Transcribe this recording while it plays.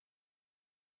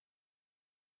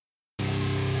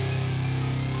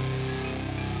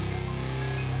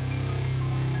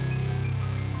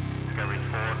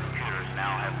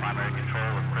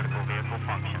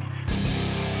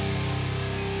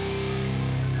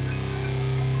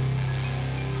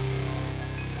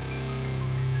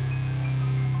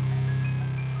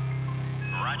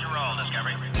roll,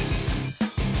 Discovery.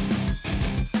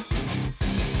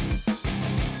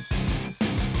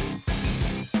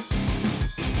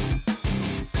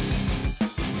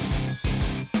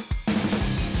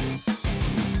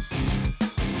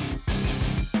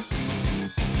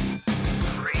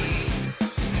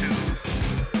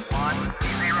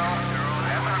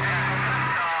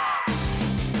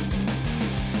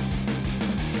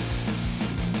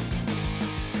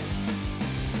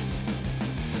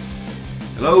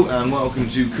 Hello and welcome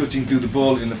to Cutting Through the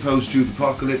Ball in the Post-Truth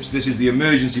Apocalypse. This is the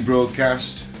emergency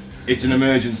broadcast. It's an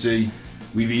emergency.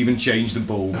 We've even changed the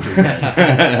bulb.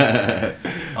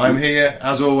 I'm here,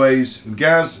 as always, with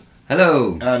Gaz.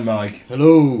 Hello. And Mike.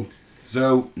 Hello.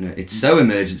 So... No, it's so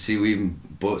emergency we even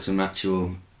bought some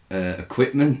actual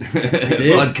equipment.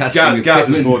 Podcasting Gaz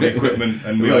has equipment. bought the equipment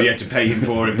and we are yet to pay him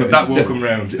for it, but that will come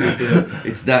round.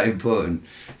 It's that important.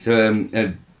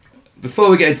 So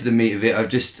before we get into the meat of it,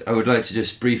 I would like to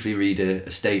just briefly read a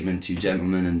statement to you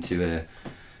gentlemen and to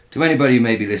anybody who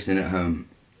may be listening at home.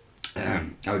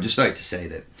 I would just like to say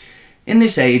that in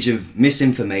this age of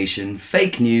misinformation,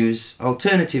 fake news,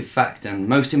 alternative fact and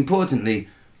most importantly,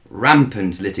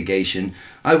 rampant litigation,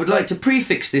 I would like to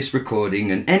prefix this recording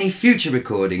and any future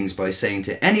recordings by saying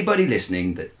to anybody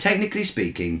listening that technically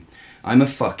speaking, I'm a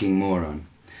fucking moron.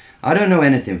 I don't know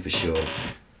anything for sure.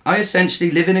 I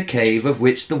essentially live in a cave of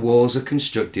which the walls are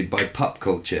constructed by pop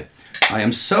culture. I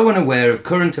am so unaware of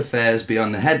current affairs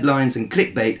beyond the headlines and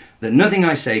clickbait that nothing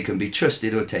I say can be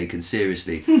trusted or taken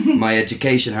seriously. My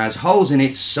education has holes in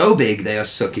it so big they are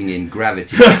sucking in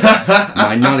gravity.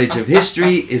 My knowledge of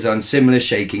history is on similar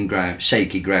shaky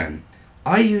ground.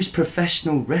 I use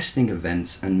professional wrestling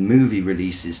events and movie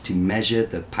releases to measure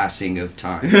the passing of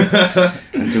time.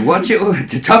 And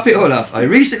to top it all off, I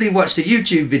recently watched a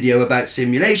YouTube video about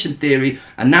simulation theory,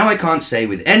 and now I can't say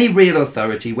with any real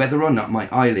authority whether or not my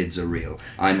eyelids are real.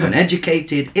 I'm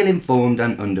uneducated, ill-informed,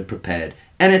 and underprepared.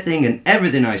 Anything and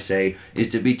everything I say is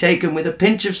to be taken with a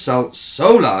pinch of salt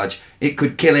so large it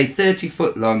could kill a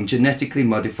 30-foot-long genetically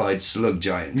modified slug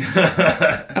giant.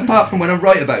 Apart from when I'm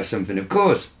right about something, of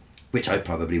course. Which I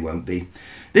probably won't be.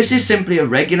 This is simply a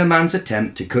regular man's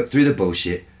attempt to cut through the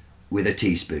bullshit with a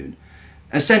teaspoon.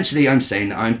 Essentially, I'm saying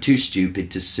that I'm too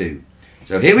stupid to sue.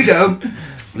 So here we go.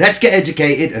 Let's get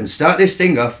educated and start this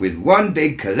thing off with one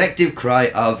big collective cry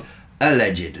of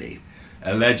allegedly.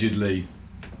 Allegedly.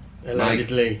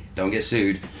 Allegedly. Mike, don't get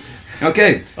sued.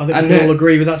 Okay. I think we all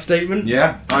agree with that statement.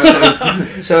 Yeah.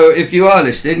 So if you are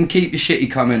listening, keep your shitty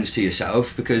comments to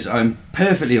yourself because I'm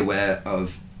perfectly aware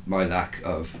of my lack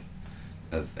of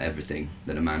everything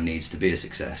that a man needs to be a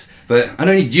success. But I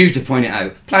don't need you to point it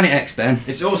out. Planet X, Ben.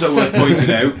 It's also worth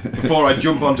pointing out, before I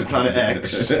jump onto Planet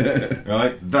X,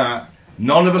 right, that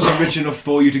none of us are rich enough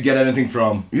for you to get anything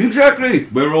from. Exactly.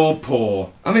 We're all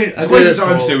poor. I mean, It's a waste of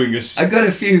time suing us. I got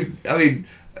a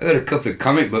couple of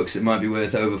comic books that might be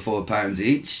worth over £4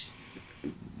 each.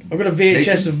 I've got a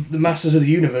VHS of the Masters of the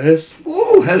Universe.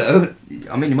 Ooh, hello.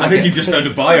 I mean, you might I think get... you just found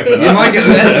a buyer for that. You might get...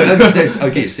 I'll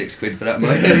give you £6 for that,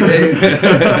 Mike.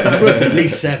 It's worth at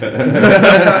least £7.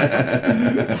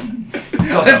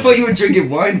 I thought you were drinking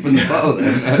wine from the bottle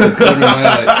then. Out of the corner of my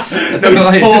eye. I don't know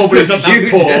why it Poor, just but he's not looks that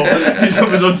huge. poor. He's not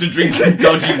results to drinking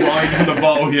dodgy wine from the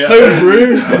bottle here.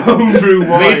 Homebrew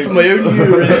wine. made from my own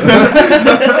urine.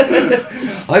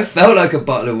 I felt like a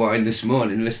bottle of wine this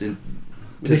morning listening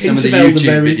to some of the hint of YouTube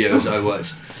elderberry. videos I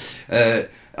watched.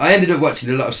 I ended up watching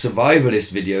a lot of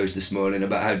survivalist videos this morning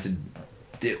about how to,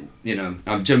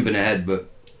 I'm jumping ahead, but...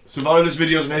 Survivalist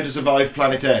videos on how to survive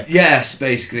Planet X. Yes,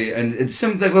 basically, and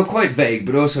some that were quite vague,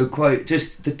 but also quite,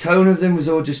 just, the tone of them was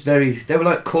all just very, they were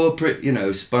like corporate,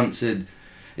 sponsored.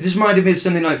 It just reminded me of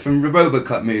something like from a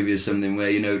RoboCop movie or something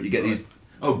where, you get these...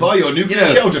 Oh, buy your nuclear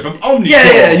shelter from Omnicore.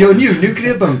 Yeah, your new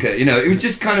nuclear bunker, it was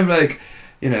just kind of like,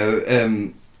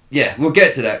 yeah, we'll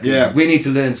get to that. Yeah. We need to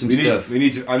learn some stuff. I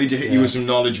need to hit you with some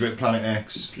knowledge about Planet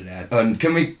X. And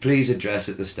can we please address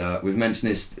at the start, we've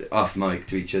mentioned this off mic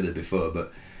to each other before,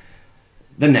 but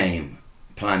the name,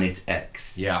 Planet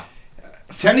X. Yeah.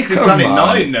 Technically Come Planet on.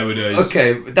 9 nowadays.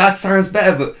 Okay, that sounds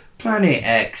better, but Planet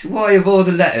X, why of all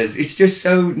the letters? It's just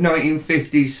so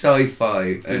 1950s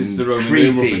sci-fi and It's the Roman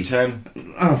creepy. numeral for 10.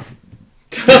 Oh.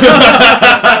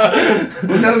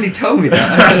 Well, nobody told me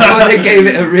that. That's why they gave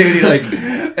it a really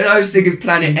and I was thinking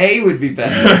Planet A would be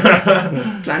better.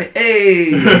 Planet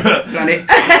A, Planet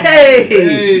A,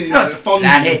 Hey, not fun.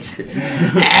 Planet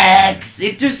X.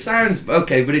 It just sounds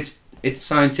okay, but it's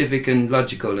scientific and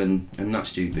logical and not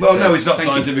stupid. Well, so no, it's not thank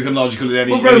you. scientific and logical in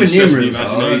any Well, Roman stretch of the numerals are,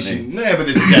 aren't imagination. Yeah, but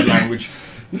it's a dead language.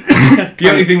 The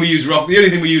only thing we use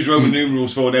Roman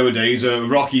numerals for nowadays are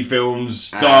Rocky films,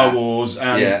 Star Wars,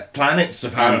 and planets.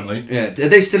 Apparently, yeah. Are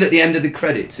they still at the end of the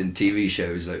credits in TV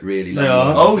shows? Like really? They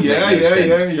are. Oh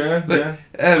yeah.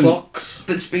 Clocks.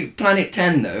 But Planet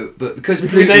 10 though. But because we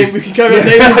can carry on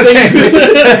naming things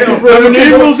with Roman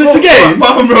numerals. Is the game.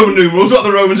 Apart from Roman numerals, what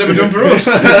have the Romans ever done for us?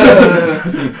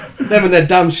 Them and their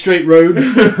damn straight road.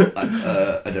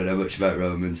 I don't know much about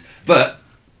Romans, but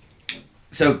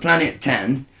so Planet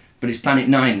 10, but it's Planet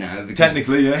 9 now.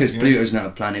 Technically, yeah. Because Pluto's not a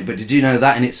planet. But did you know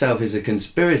that in itself is a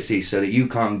conspiracy, so that you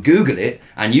can't Google it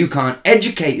and you can't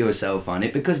educate yourself on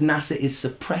it because NASA is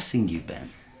suppressing you, Ben.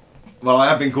 Well, I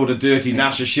have been called a dirty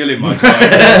NASA shill in my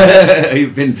time.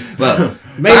 You've been, well...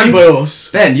 Mainly by us.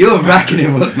 Ben, you're racking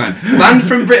him up, man. Banned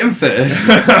from Britain first.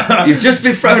 You've just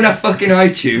been thrown off fucking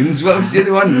iTunes. What was the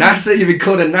other one? NASA? You've been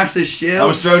called a NASA shill. I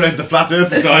was thrown out of the Flat Earth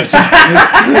Society.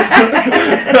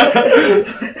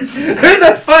 Who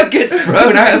the fuck gets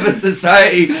thrown out of a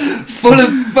society full of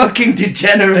fucking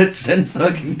degenerates and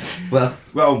fucking... Well,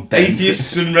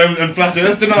 atheists and Flat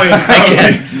Earth deniers,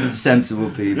 apparently.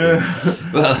 Sensible people.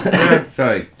 Well,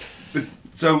 sorry.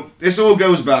 So this all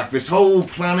goes back. This whole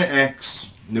Planet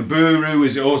X, Nibiru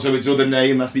is also its other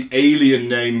name. That's the alien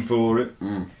name for it.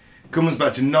 Comes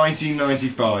back to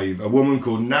 1995. A woman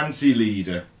called Nancy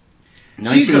Leader.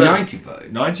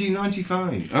 1995?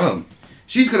 1995. Oh.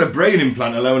 She's got a brain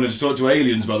implant allowing her to talk to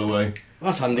aliens, by the way.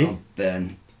 That's handy. Oh,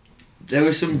 Ben. There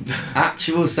were some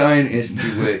actual scientists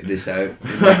who worked this out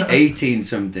in like 18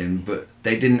 something, but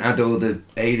they didn't add all the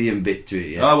alien bit to it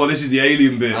yet. Oh, well, this is the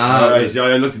alien bit. Right,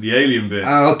 I looked at the alien bit.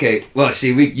 Okay. Well,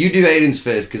 see, you do aliens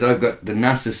first, because I've got the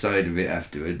NASA side of it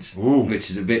afterwards, which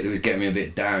is a bit that was getting me a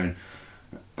bit down.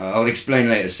 I'll explain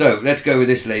later. So, let's go with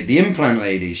this lady. The implant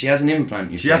lady. She has an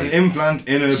implant, you see. She has an implant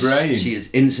in her brain. She has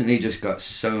instantly just got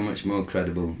so much more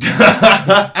credible.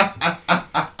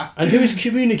 And who is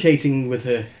communicating with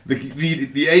her?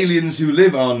 The aliens who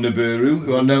live on Nibiru,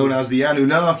 who are known as the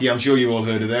Anunnaki. I'm sure you've all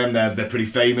heard of them. They're pretty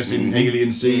famous in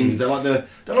alien scenes. They're like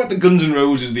the Guns N'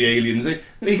 Roses of the aliens.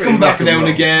 They come back now and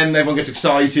again. Everyone gets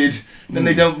excited. Then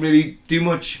they don't really do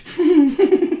much.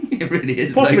 It really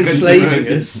is like Guns N'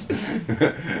 Roses.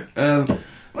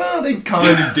 Well, they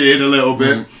kind of did a little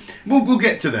bit. We'll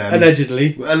get to them.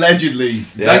 Allegedly.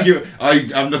 Yeah. Thank you. I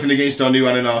have nothing against our new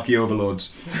Anunnaki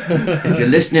overlords. If you're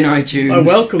listening, iTunes, I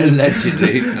welcome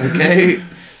allegedly. Okay.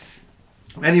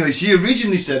 Anyway, she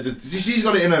originally said that she's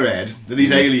got it in her head that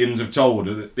these aliens have told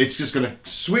her that it's just going to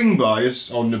swing by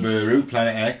us on Nibiru,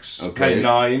 Planet X, Planet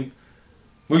 9.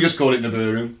 We'll just call it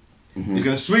Nibiru. It's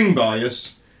going to swing by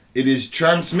us. It is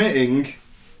transmitting...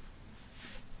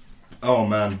 Oh,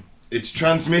 man. It's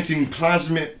transmitting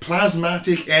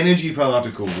plasmatic energy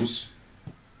particles,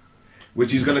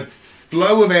 which is going to...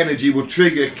 Flow of energy will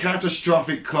trigger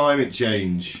catastrophic climate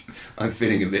change. I'm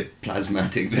feeling a bit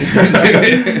plasmatic listening to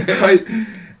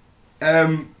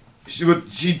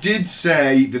it. She did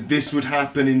say that this would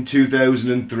happen in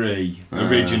 2003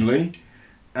 originally,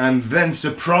 and then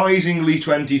surprisingly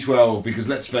 2012, because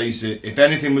let's face it, if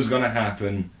anything was going to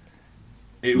happen,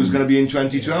 it was going to be in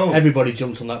 2012. Everybody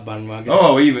jumped on that bandwagon.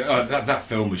 Oh, even that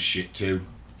film was shit too.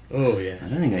 Oh yeah. I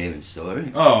don't think I even saw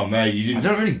it. Oh mate, you didn't. I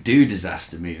don't really do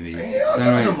disaster movies. Yeah,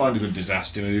 I don't mind a good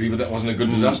disaster movie, but that wasn't a good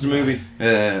disaster movie.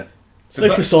 It's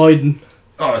like Poseidon.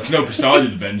 Oh, it's no Poseidon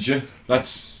Adventure.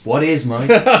 That's... What is, Mike?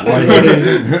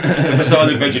 The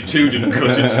Poseidon Adventure 2 didn't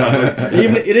cut it, sadly.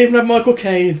 It even had Michael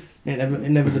Caine. It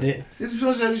never did it. It's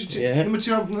Poseidon Adventure 2. Yeah. Number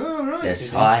 2, oh, right. The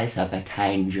size of a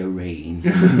tangerine.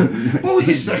 What was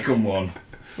the second one?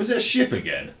 Was it a ship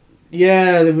again?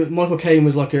 Yeah, Michael Caine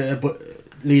was like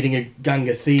leading a gang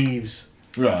of thieves.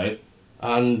 Right.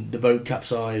 And the boat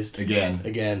capsized.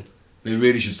 Again. They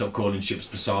really should stop calling ships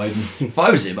Poseidon. If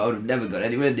I was him, I would have never got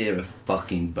anywhere near a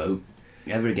fucking boat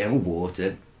ever again, or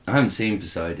water. I haven't seen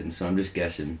Poseidon, so I'm just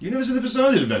guessing. You never seen the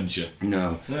Poseidon Adventure?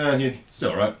 No. Yeah, it's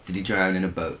alright. Did he drown in a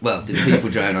boat? Well, did people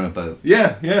drown on a boat?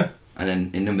 Yeah. And then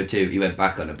in number 2, he went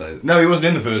back on a boat. No, he wasn't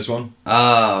in the first one.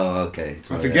 Oh, okay.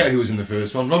 I forget who was in the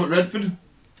first one. Robert Redford?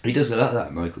 He does a lot of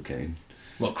that, Michael Caine.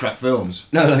 What, crap films?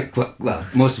 No, like, well,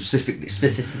 more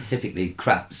specifically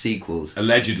crap sequels.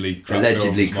 Allegedly crap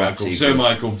Allegedly films, crap Michael. sequels. Sir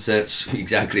Michael.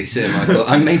 Exactly, Sir Michael.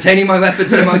 I'm maintaining my weapon,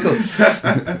 Sir Michael.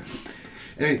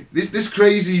 Anyway, this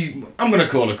crazy... I'm going to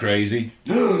call her crazy.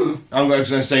 I'm going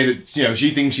to say that,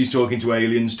 she thinks she's talking to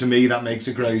aliens. To me, that makes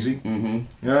her crazy.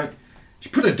 Mm-hmm. Right? She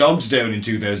put her dogs down in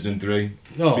 2003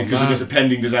 because of this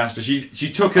impending disaster.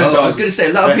 She took her dogs. I was going to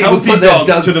say, a lot of people put their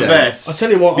dogs to the down. vets. I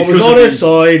tell you what, I was on her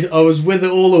side. I was with her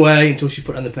all the way until she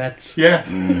put on the pets. Yeah,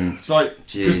 it's like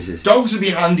Jesus. Dogs would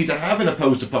be handy to have in a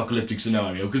post-apocalyptic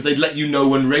scenario because they'd let you know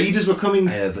when raiders were coming.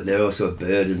 Yeah, but they're also a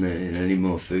bird and they need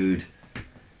more food.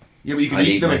 Yeah, but you can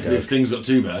eat them if things got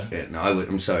too bad. Yeah, no,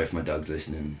 I'm sorry if my dog's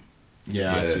listening.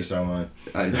 Yeah, actually, so am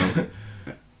I. I know.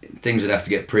 Things would have to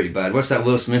get pretty bad. What's that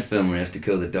Will Smith film where he has to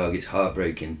kill the dog? It's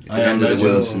heartbreaking. It's an end of the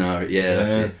world scenario. Yeah,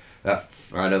 that's it. That,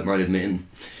 I don't mind admitting.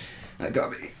 That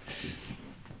got me.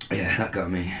 Yeah, that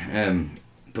got me.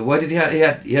 But why did he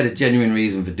had a genuine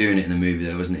reason for doing it in the movie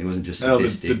though, wasn't it? It wasn't just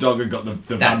sadistic. The dog had got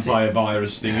the vampire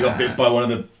virus thing. He got bit by one of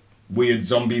the weird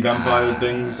zombie vampire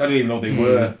things. I didn't even know what they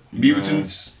were.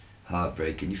 Mutants.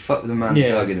 Heartbreaking. You fuck with a man's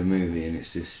dog in a movie and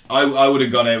it's just... I would have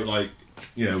gone out like,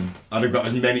 I'd have got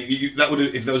as many...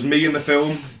 if that was me in the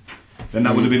film, then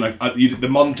that would have been like the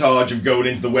montage of going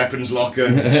into the weapons locker,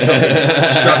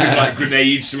 strapping like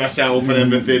grenades to myself and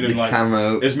everything, and like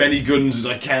camo. As many guns as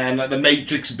I can. Like the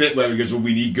Matrix bit where he goes, "Well,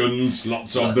 we need guns,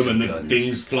 lots of them," and the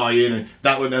things fly in. And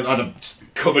that would then I'd have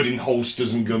covered in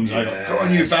holsters and guns. I go, "Go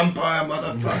on, you vampire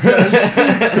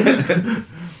motherfuckers!"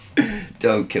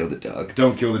 Don't kill the dog.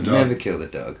 Don't kill the dog. Never kill the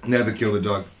dog. Never kill the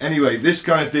dog. Anyway, this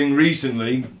kind of thing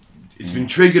recently, it's been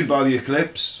triggered by the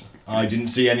eclipse. I didn't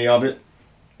see any of it.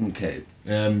 Okay.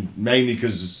 Mainly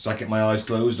because I kept my eyes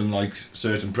closed, unlike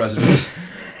certain presidents.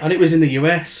 And it was in the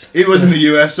US. It was in the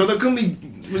US, so there couldn't be...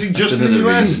 Was he just in the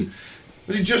US? Reason.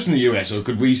 Was he just in the US, or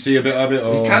could we see a bit of it?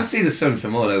 Or... You can see the sun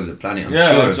from all over the planet, I'm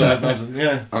sure.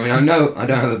 Yeah. I mean, I know I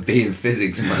don't have a B in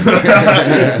physics, man.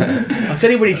 I'll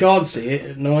tell you when you can't see it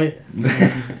at night.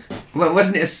 Well,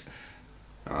 wasn't it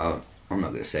I'm not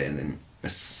going to say anything. A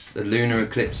lunar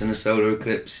eclipse and a solar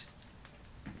eclipse.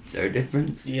 Is there a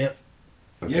difference? Yep.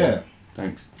 Okay. Yeah.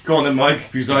 Thanks. Go on then,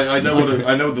 Mike, because I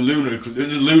know the lunar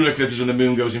eclipse is when the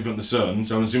moon goes in front of the sun,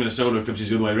 so I'm assuming the solar eclipse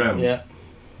is the other way around. Yeah.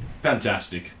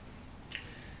 Fantastic.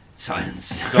 Science.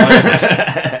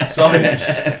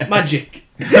 Science. Magic.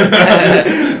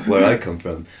 Where I come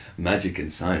from, magic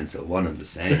and science are one and the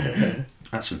same.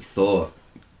 That's from Thor.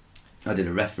 I did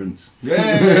a reference.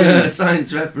 Yeah. A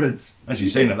science reference. Actually,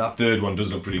 saying that third one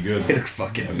does look pretty good. It looks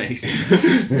fucking amazing.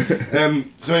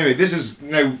 So anyway, this is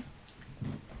now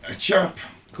a chap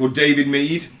called David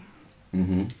Mead.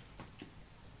 Mm-hmm.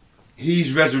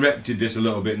 He's resurrected this a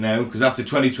little bit now, because after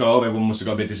 2012 everyone must have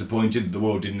got a bit disappointed that the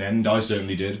world didn't end. I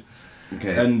certainly did.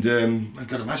 Okay. And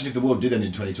God, imagine if the world did end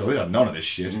in 2012. We'd have none of this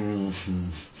shit. Mm-hmm.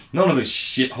 None of this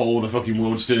shithole the fucking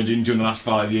world's turned into in the last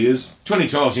 5 years.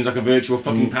 2012 seems like a virtual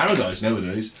fucking paradise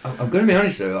nowadays. I'm going to be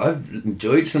honest though, I've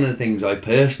enjoyed some of the things I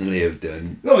personally have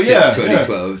done since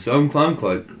 2012, so I'm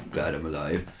quite glad I'm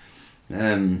alive. I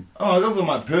don't feel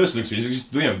my personal experience.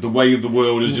 Just, the way of the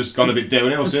world has just gone a bit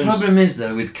downhill since. The problem is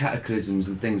though with cataclysms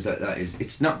and things like that is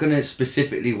it's not going to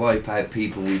specifically wipe out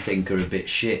people we think are a bit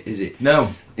shit, is it?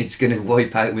 No. It's going to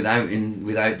wipe out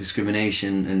without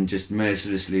discrimination and just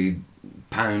mercilessly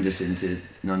pound us into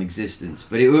non-existence.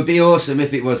 But it would be awesome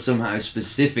if it was somehow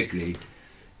specifically,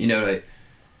 like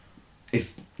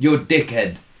if your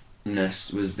dickheadness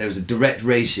there was a direct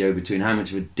ratio between how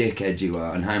much of a dickhead you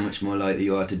are and how much more likely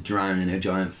you are to drown in a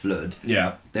giant flood.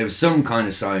 Yeah. There was some kind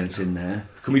of science in there.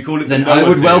 Can we call it then I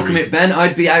would welcome it, Ben.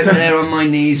 I'd be out there on my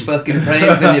knees fucking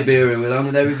praying for Nibiru along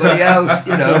with everybody else,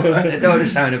 I don't want to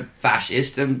sound a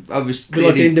fascist. I was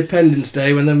clearly... Like Independence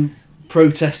Day when them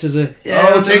protesters are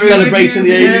celebrating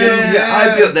the alien. Yeah,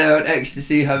 I'd be up there on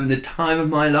ecstasy having the time of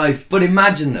my life. But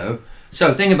imagine though,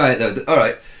 so think about it though,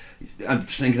 alright, I'm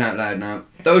just thinking out loud now,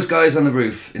 those guys on the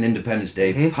roof in Independence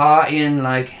Day partying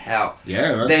like hell.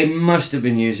 Yeah, right. They must have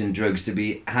been using drugs to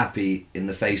be happy in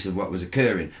the face of what was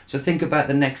occurring. So think about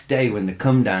the next day when the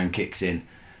come down kicks in.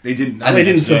 They didn't. And they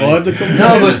didn't survive the come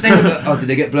down. No, but think about, did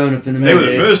they get blown up in the middle? They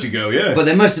were the first to go, yeah. But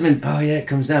there must have been, it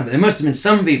comes down. But there must have been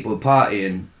some people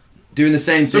partying, doing the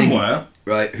same thing. Somewhere.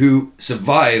 Right, who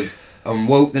survived and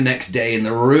woke the next day in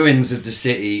the ruins of the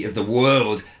city, of the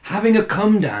world, having a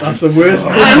come down. That's the worst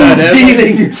come down ever.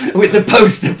 Dealing with the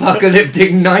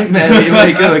post-apocalyptic nightmare that you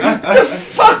wake up going, what the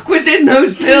fuck was in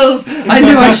those pills? I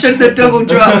knew I shouldn't have double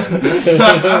dropped.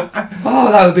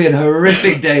 That would be a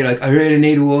horrific day. Like, I really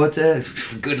need water.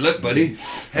 Good luck, buddy.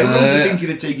 How long do you think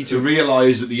it'd take you to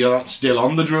realise that you're not still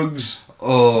on the drugs?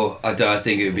 I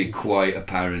think it would be quite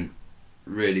apparent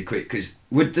really quick, because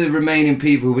would the remaining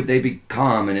people, would they be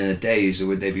calm and in a daze, or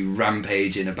would they be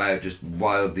rampaging about just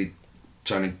wildly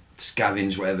trying to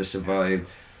scavenge whatever survived?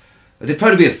 There'd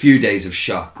probably be a few days of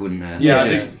shock, wouldn't there?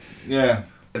 Yeah.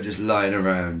 Of just lying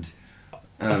around.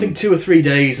 I think 2 or 3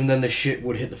 days and then the shit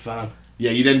would hit the fan.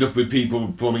 you'd end up with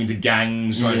people forming into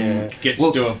gangs, trying to get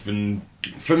stuff and.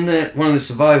 From one of the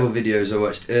survival videos I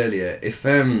watched earlier, if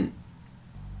when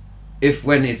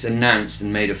it's announced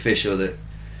and made official that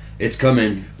it's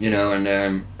coming,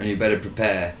 and you better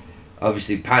prepare.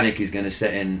 Obviously, panic is going to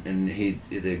set in, and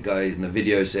the guy in the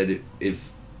video said,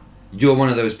 if you're one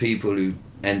of those people who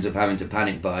ends up having to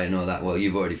panic buy and all that, well,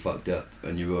 you've already fucked up,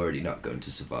 and you're already not going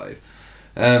to survive.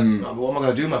 What am I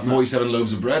going to do? My 47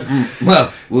 loaves of bread.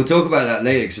 Well, we'll talk about that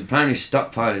later, because apparently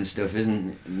stockpiling stuff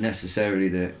isn't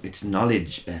necessarily it's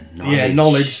knowledge, Ben. Knowledge. Yeah,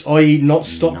 knowledge, i.e. not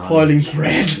stockpiling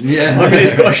bread. Yeah. I mean,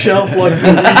 it's got a shelf life.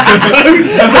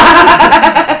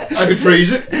 I could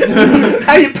freeze it.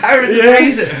 How you powering the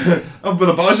freezer? I've got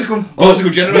a bicycle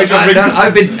generator.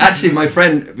 I've been actually, my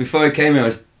friend, before I came here, I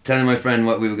was telling my friend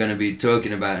what we were going to be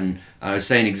talking about, and I was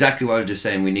saying exactly what I was just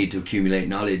saying. We need to accumulate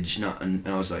knowledge, and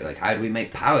I was like, how do we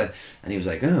make power? And he was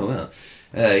like, oh well,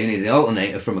 you need the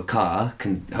alternator from a car,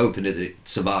 hoping that it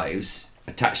survives.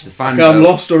 Attach the fan. Okay, I'm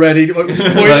lost already. Point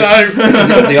out.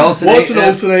 The alternator. What's an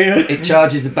alternator? It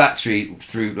charges the battery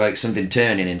through like something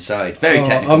turning inside. Very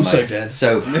technical. I'm so dead.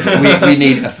 So we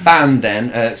need a fan then,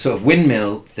 a sort of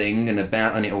windmill thing, and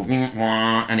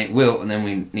it will, and then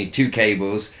we need 2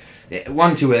 cables.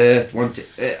 One to earth, one to.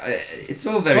 It's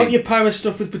all very. Can't you power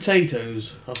stuff with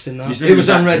potatoes? I've seen that. It was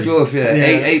on Red Dwarf, yeah.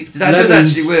 Yeah. Eight, that Lemons. does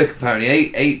actually work apparently.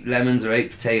 8 lemons or 8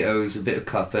 potatoes, a bit of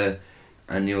copper,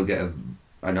 and you'll get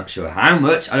I'm not sure how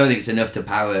much. I don't think it's enough to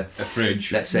power a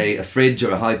fridge. Let's say a fridge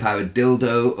or a high-powered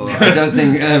dildo. Or I don't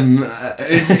think.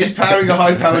 Is powering a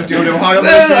high-powered dildo high on the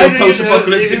list of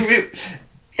post-apocalyptic?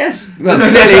 Yes. Well,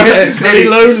 clearly, it's very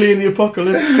lonely in the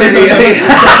apocalypse.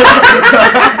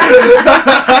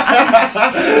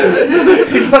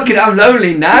 I'm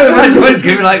lonely now. Imagine what it's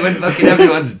going to be like when fucking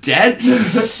everyone's dead.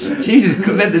 Jesus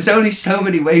Christ, there's only so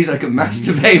many ways I can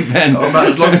masturbate, Ben. Oh man,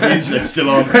 as long as the internet's still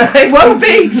on. It won't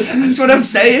be. That's what I'm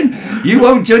saying. You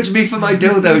won't judge me for my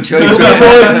dildo choice.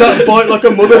 That bite like a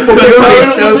motherfucker. You'll be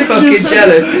so fucking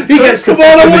jealous. He gets Come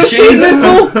on, I want to see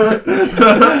nipple.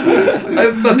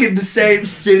 I'm fucking the same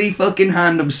silly fucking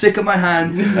hand. I'm sick of my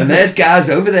hand. And there's Gaz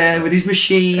over there with his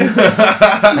machine.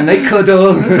 And they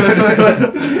cuddle.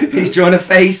 He's drawn a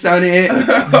face on it.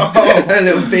 A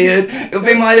little beard. It'll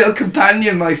be my little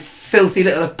companion, my filthy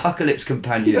little apocalypse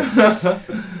companion.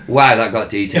 Wow, that got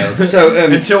detailed. So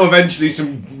until eventually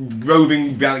some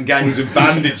roving gangs of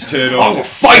bandits turn up. Oh,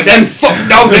 fight them! Fuck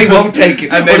no, they won't take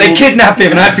it. Or they kidnap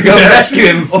him and I have to go and rescue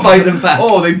him and fight them back.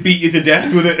 Oh, they beat you to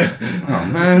death with it. Oh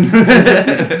man.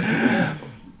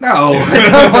 No, I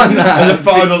don't want that. As a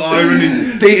final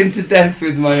irony. Beaten to death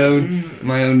with my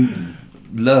own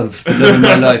love, the love of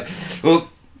my life. Well,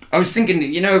 I was thinking,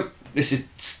 this is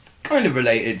kind of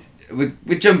related.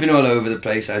 We're jumping all over the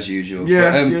place as usual.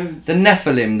 Yeah, but, the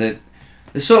Nephilim,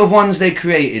 the sort of ones they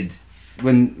created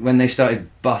when they started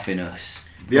buffing us.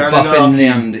 The buffing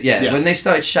when they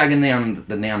started shagging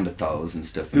the Neanderthals and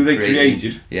stuff. Who they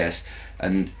created. Yes,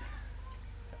 and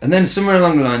then somewhere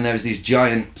along the line there was these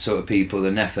giant sort of people, the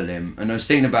Nephilim, and I was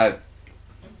thinking about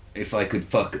if I could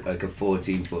fuck like a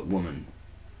 14-foot woman.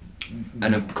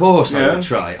 And of course I would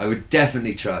try. I would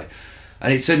definitely try.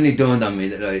 And it suddenly dawned on me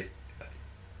that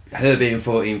her being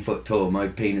 14 foot tall, my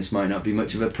penis might not be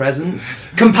much of a presence.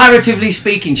 Comparatively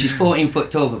speaking, she's 14 foot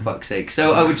tall for fuck's sake.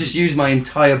 So I would just use my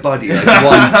entire body like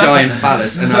one giant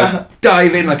phallus, and I'd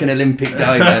dive in like an Olympic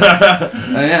diver.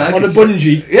 On a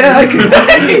bungee. Yeah, I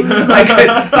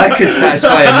could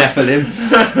satisfy a Nephilim.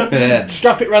 Yeah.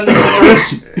 Strap it round the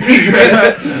clitoris.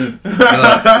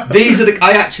 These are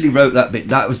I actually wrote that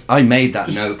bit. I made that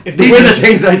note. These are the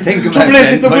things I think about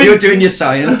when you're doing your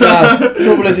science.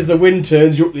 Trouble is, if the wind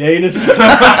turns, you're up the anus.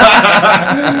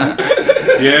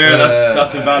 Yeah,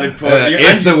 that's a valid point.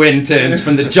 If the wind turns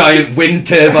from the giant wind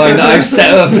turbine that I've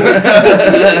set up.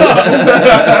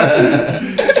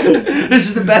 This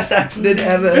is the best accident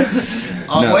ever.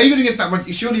 Where are you going to get that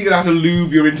much? Surely you're going to have to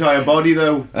lube your entire body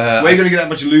though. Where are you going to get that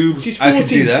much lube? She's 14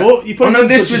 foot. You put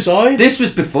this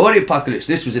was before the apocalypse.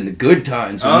 This was in the good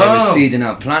times when they were seeding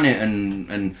our planet,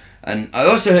 and I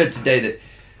also heard today that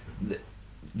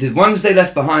the ones they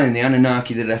left behind, the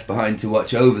Anunnaki they left behind to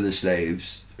watch over the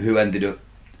slaves who ended up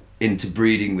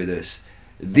interbreeding with us,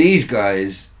 these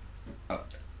guys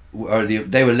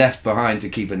they were left behind to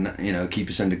keep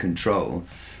us under control.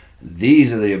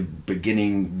 These are the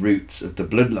beginning roots of the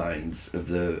bloodlines of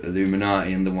the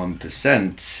Illuminati and the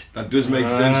 1%. That does make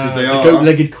sense because they are the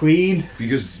goat-legged queen.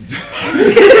 Because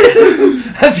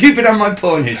have you been on my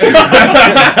porn history?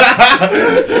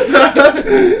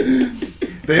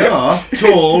 They are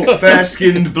tall,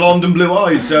 fair-skinned, blonde and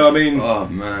blue-eyed. So I mean, oh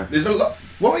man, there's a lot.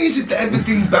 Why is it that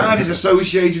everything bad is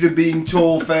associated with being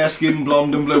tall, fair-skinned,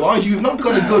 blonde and blue-eyed? You've not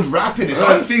got a good rap in it, so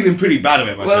I'm feeling pretty bad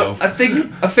about myself. Well,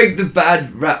 I think the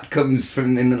bad rap comes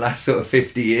from in the last sort of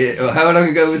 50 years. Or how long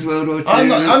ago was World War II? I'm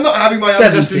not having my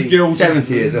 70. ancestors guilty.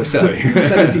 70 years, oh sorry.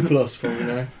 70 plus probably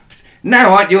now.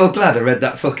 Now aren't you all glad I read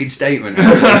that fucking statement?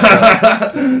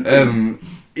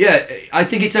 Yeah, I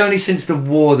think it's only since the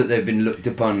war that they've been looked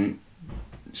upon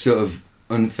sort of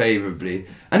unfavourably.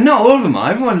 And not all of them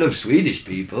are. Everyone loves Swedish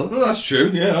people. Well, that's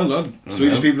true. Yeah, I love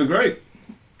Swedish people are great.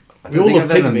 We all love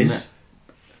pygmies.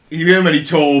 You hear many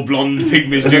tall, blonde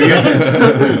pygmies, do you?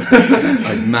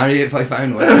 I'd marry it if I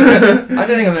found one. I don't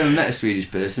think I've ever met a Swedish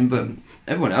person, but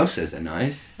everyone else says they're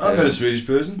nice. So. I've met a Swedish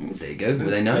person. There you go. Were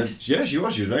they nice? Yeah, she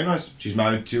was. She was very nice. She's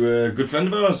married to a good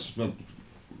friend of ours. Well,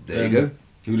 there you go.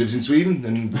 Who lives in Sweden,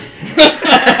 and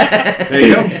there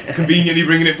you go. Conveniently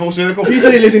bringing it full circle. He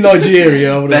said he lived in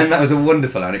Nigeria. Ben, that was a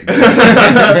wonderful anecdote.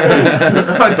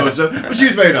 I thought so, but she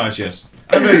was very nice. Yes,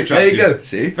 and very attractive. There you go.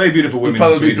 See, very beautiful women.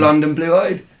 probably in Sweden. blonde and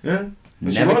blue-eyed. Yeah,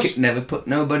 Never put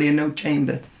nobody in no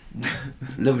chamber.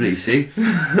 Lovely, see?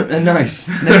 They're nice.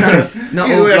 They're nice. Not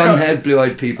all blonde-haired,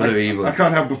 blue-eyed people are evil. I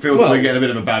can't help but feel they're getting a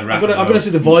bit of a bad rap. I've got to say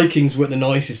the Vikings weren't the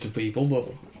nicest of people, but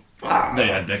they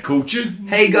had their culture.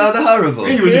 Hagar the Horrible.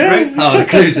 He was a great. Oh, the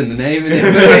clue's in the name,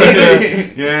 isn't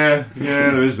it? Yeah,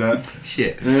 there is that.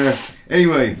 Shit. Yeah.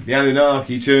 Anyway, the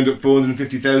Anunnaki turned up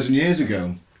 450,000 years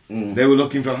ago. They were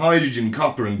looking for hydrogen,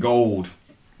 copper and gold.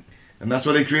 And that's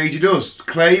why they created us.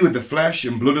 Clay with the flesh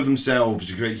and blood of themselves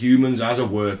to create humans as a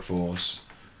workforce.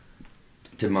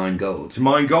 To mine gold. To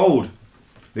mine gold.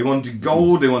 They wanted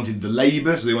gold, they wanted the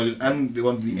labour, so they wanted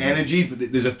the energy.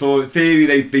 But there's a theory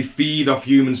they feed off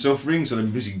human suffering, so they're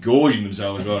basically gorging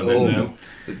themselves right now.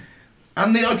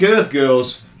 And they like Earth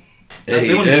girls.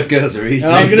 Hey, Earth girls are easy.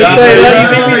 I was going to say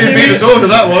that. You beat us all to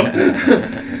that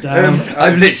one.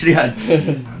 I've literally had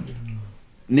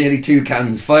nearly 2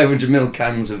 cans, 500ml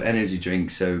cans of energy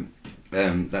drinks, so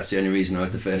that's the only reason I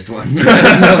was the first one.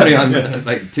 Normally I'm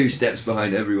like 2 steps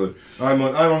behind everyone. I'm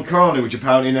on Carly, which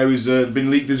apparently now has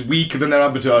been leaked as weaker than their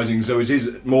advertising, so it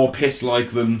is more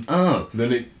piss-like than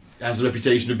it has a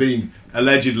reputation of being.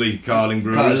 Allegedly, Carling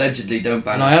Brewers. Allegedly, don't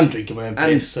ban and us. I am drinking my own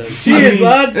piss, so cheers,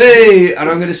 lads! Hey! And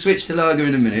I'm going to switch to lager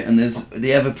in a minute, and there's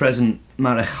the ever-present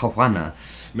marijuana.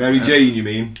 Mary Jane, you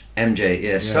mean? MJ,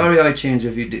 yeah. Sorry, iTunes,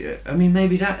 if you do. I mean,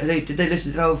 maybe that. Did they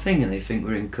listen to the whole thing and they think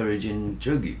we're encouraging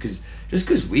drug use? Just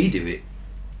because we do it.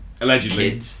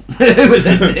 Allegedly. Kids.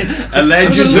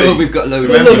 Allegedly. Sure we've got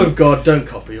loads for the love of God, don't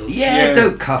copy us. Yeah,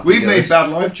 don't copy We've us. made bad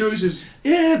life choices.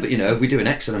 Yeah, but we do an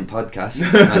excellent podcast.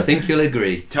 I think you'll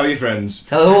agree. Tell your friends.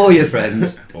 Tell all your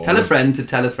friends. Tell a friend to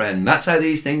tell a friend. That's how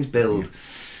these things build.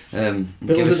 Build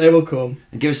that they will come.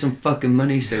 And give us some fucking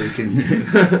money so we can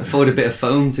afford a bit of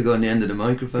foam to go on the end of the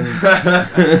microphone.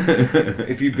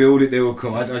 If you build it, they will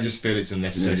come. I just feel it's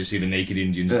unnecessary to see the naked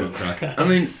Indians butt crack. I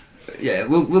mean, yeah,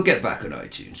 we'll get back on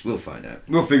iTunes. We'll find out.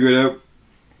 We'll figure it out.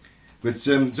 But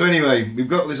so anyway, we've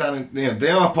got this. They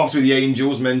are possibly the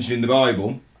angels mentioned in the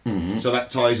Bible. Mm-hmm. So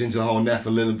that ties into the whole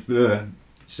Nephilim.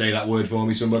 Say that word for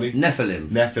me, somebody.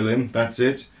 Nephilim. That's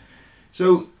it.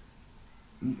 So.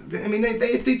 I mean,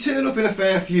 they turn up in a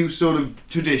fair few sort of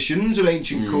traditions of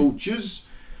ancient cultures.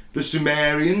 The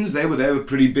Sumerians, they were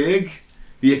pretty big.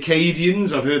 The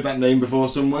Akkadians, I've heard that name before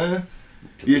somewhere.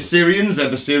 The Assyrians, they're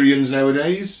the Syrians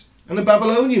nowadays. And the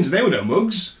Babylonians, they were no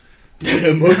mugs. They were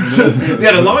no mugs. They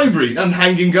had a library and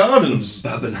hanging gardens.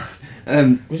 Babylon.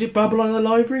 Was it Babylon the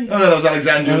library? Oh no, that was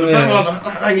Alexandria.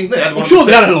 Babylon, they had one. I'm sure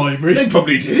they had a library. They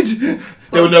probably did.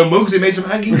 There were no mugs, they made some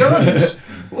hanging gardens.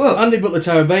 Well, and they built the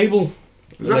Tower of Babel.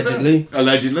 Allegedly.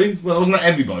 Allegedly. Well, wasn't that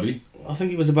everybody? I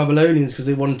think it was the Babylonians because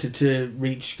they wanted to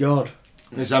reach God.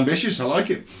 It's ambitious, I like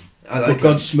it. But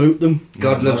God smote them.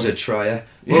 God loves a trier.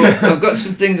 Well, I've got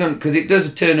some things on, because it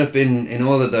does turn up in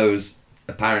all of those,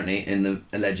 apparently,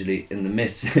 allegedly, in the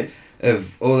myths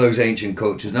of all those ancient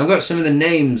cultures. Now I've got some of the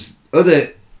names,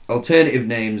 other alternative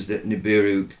names that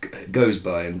Nibiru goes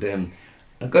by, and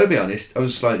I've got to be honest, I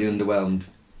was slightly underwhelmed.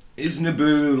 Is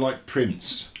Nibiru like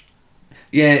Prince?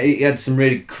 Yeah, he had some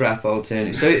really crap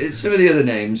alternatives. So some of the other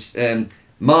names,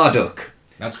 Marduk.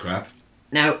 That's crap.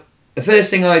 Now, the first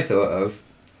thing I thought of,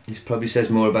 this probably says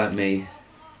more about me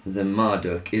than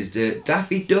Marduk, is that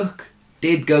Daffy Duck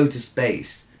did go to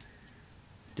space.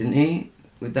 Didn't he?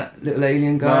 With that little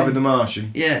alien guy? Marvin the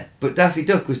Martian. Yeah, but Daffy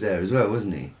Duck was there as well,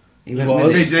 wasn't he? He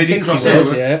was. They did cross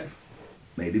over. Yeah.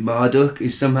 Maybe Marduk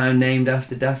is somehow named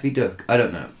after Daffy Duck. I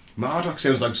don't know. Marduk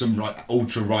sounds like some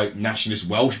ultra-right nationalist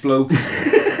Welsh bloke.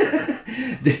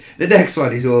 The next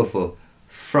one is awful.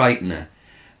 Frightener.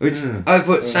 which I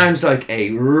put sounds like a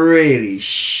really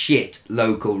shit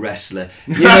local wrestler.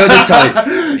 You know the type.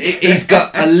 He's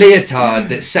got a leotard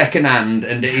that's second hand,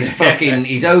 and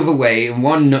he's overweight, and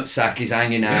one nutsack is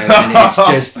hanging out, and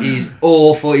he's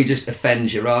awful. He just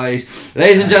offends your eyes.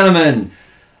 Ladies and gentlemen,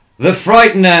 the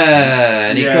Frightener,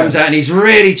 and he comes out and he's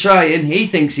really trying. He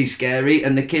thinks he's scary,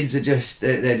 and the kids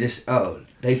are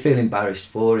they feel embarrassed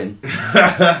for him.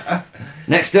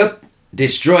 Next up,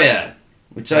 Destroyer,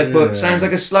 which I put sounds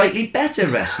like a slightly better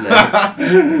wrestler.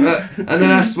 And the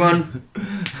last one,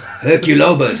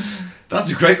 Herculobus. That's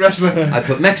a great wrestler. I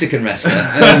put Mexican wrestler.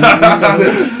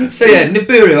 So yeah,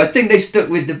 Nibiru. I think they stuck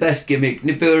with the best gimmick.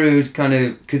 Nibiru is kind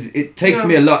of, because it takes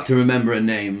me a lot to remember a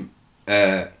name,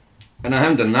 and I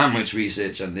haven't done that much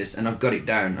research on this, and I've got it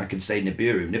down. I can say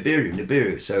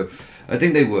Nibiru. So I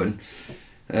think they won.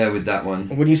 With that one.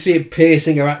 When you see it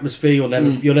piercing your atmosphere, you'll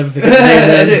never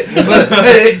forget the name. Well,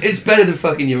 it's better than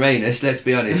fucking Uranus, let's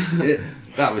be honest.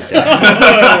 That was dead.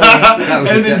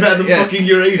 Anything's better than fucking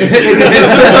Uranus.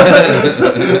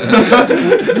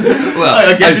 Well,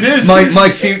 I guess it is. My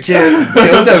future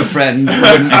dildo friend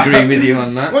wouldn't agree with you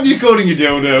on that. What are you calling your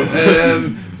dildo?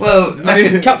 Well,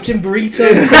 Captain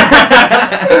Burrito.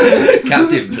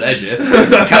 Captain Pleasure.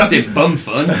 Captain Bum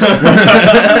Fun.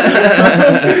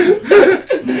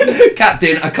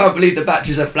 Captain, I can't believe the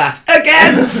batteries are flat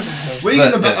again.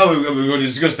 We're going to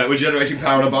discuss that. We're generating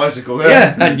power on a bicycle.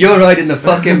 Yeah, and you're riding the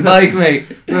fucking bike, mate.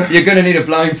 You're going to need a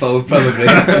blindfold, probably.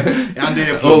 And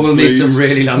earplugs, or we'll need please. some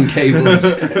really long cables.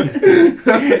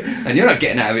 And you're not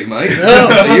getting out of it, mate.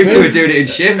 No, you two are doing it in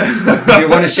shifts. You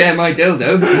want to share my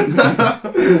dildo?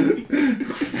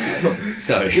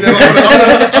 Sorry. You know,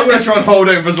 I'm going to try and hold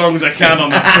out for as long as I can on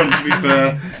that front, to be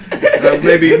fair.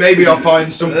 Maybe I'll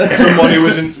find someone who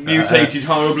isn't mutated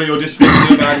horribly or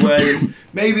disfigured in a bad way, and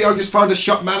maybe I'll just find a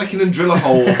shot mannequin and drill a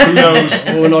hole. Who knows?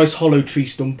 Or a nice hollow tree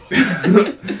stump.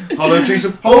 Hollow tree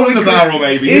stump. Hole in the barrel,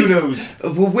 maybe. Who knows?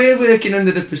 Well, we're working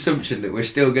under the presumption that we're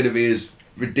still going to be as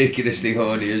ridiculously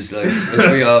horny as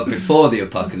we are before the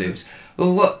apocalypse.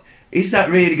 Well, what is that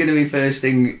really going to be first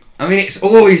thing? I mean, it's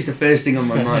always the first thing on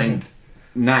my mind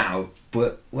now.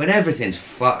 But when everything's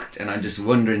fucked and I'm just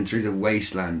wandering through the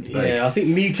wasteland... I think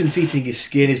mutants eating his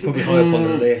skin is probably high up on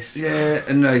the list. Yeah,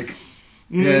 and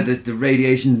the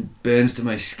radiation burns to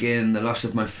my skin, the loss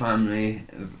of my family,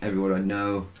 of everyone I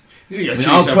know.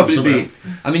 I'll probably be...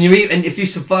 and if you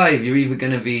survive, you're either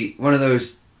going to be one of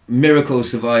those miracle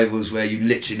survivals where you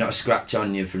literally not a scratch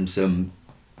on you from some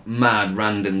mad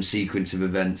random sequence of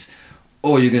events,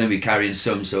 or you're going to be carrying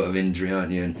some sort of injury,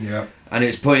 aren't you? And it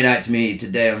was pointed out to me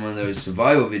today on one of those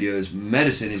survival videos,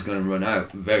 medicine is going to run out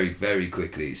very, very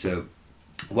quickly. So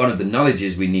one of the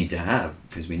knowledges we need to have,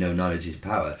 because we know knowledge is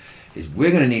power, is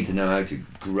we're going to need to know how to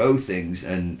grow things.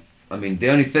 And I mean,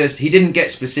 he didn't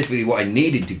get specifically what I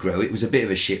needed to grow. It was a bit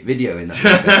of a shit video in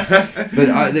that.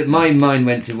 But my mind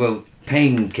went to, well,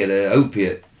 painkiller,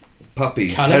 opiate,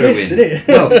 puppies, cannabis, heroin. Isn't it?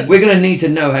 Well, we're going to need to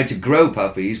know how to grow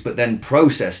puppies, but then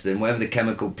process them, whatever the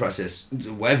chemical process,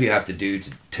 whatever you have to do to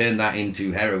turn that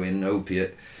into heroin,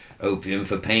 opium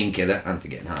for painkiller, and for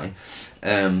getting high.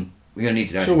 We're going to need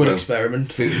to know how to we'll grow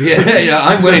experiment. food. Yeah,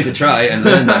 I'm willing to try and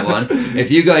learn that one. If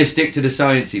you guys stick to the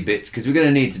sciencey bits, because we're going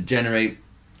to need to generate...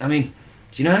 I mean,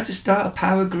 do you know how to start a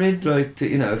power grid? I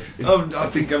think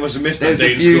I must have missed that. There's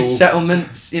a few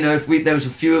settlements, if there was a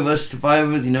few of us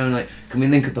survivors, can we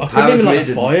link up a power grid? Like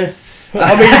a fire.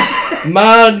 I mean,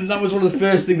 man, that was one of the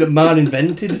first things that man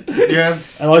invented. Yeah.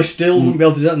 And I still wouldn't be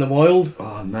able to do that in the wild.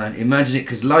 Oh man, imagine it,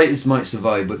 because lighters might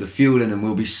survive, but the fuel in them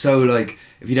will be so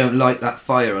if you don't light that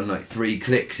fire on 3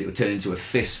 clicks, it will turn into a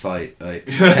fist fight.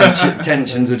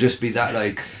 Tensions will just be that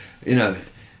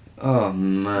oh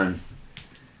man.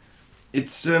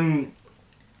 It's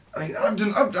I've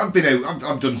done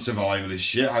survivalist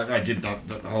shit. I did that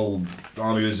whole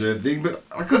army reserve thing, but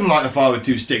I couldn't light a fire with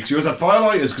 2 sticks. We always had fire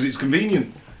lighters because it's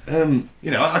convenient.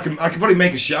 I can probably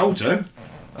make a shelter.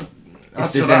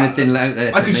 If there's anything out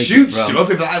there, I could shoot stuff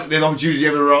if the opportunity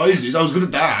ever arises. I was good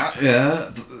at that.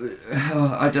 Yeah, but,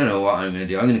 I don't know what I'm gonna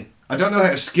do. I don't know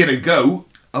how to skin a goat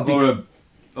or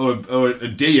a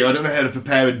deer. I don't know how to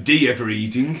prepare a deer for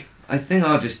eating. I think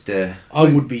I'll just... I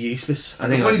would be useless. I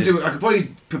could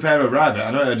probably prepare a rabbit.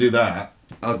 I know how to do that.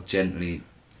 I'll gently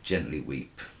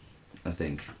weep, I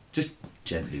think. Just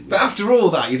gently weep. But after all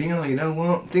that, you think, you know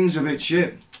what? Things are a bit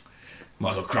shit.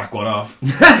 Might as well crack one off.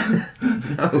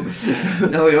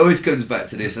 No, it always comes back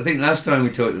to this. I think last time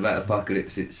we talked about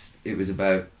apocalypse, it was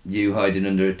about you hiding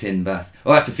under a tin bath.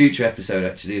 Oh, that's a future episode,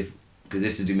 actually, because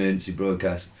this is the emergency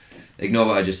broadcast. Ignore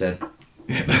what I just said.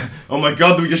 Oh my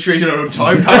god, we just created our own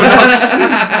time paradox.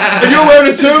 And you're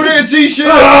wearing a Terminator t-shirt.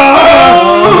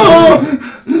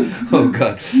 Oh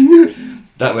god,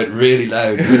 that went really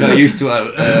loud. We're not used to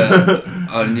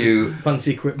our new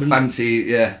Fancy equipment.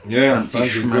 fancy fancy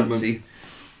schmancy.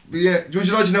 Yeah, would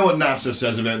you like to know what NASA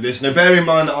says about this? Now, bear in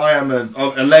mind that I am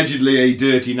allegedly a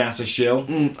dirty NASA shill.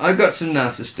 I've got some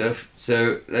NASA stuff,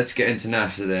 so let's get into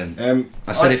NASA then.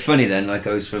 I said it funny then, like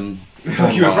I was from...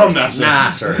 Like you were from NASA.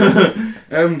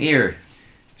 NASA. Here.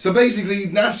 So basically,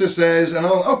 NASA says, and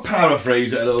I'll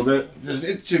paraphrase it a little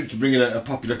bit, to bring in a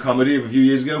popular comedy of a few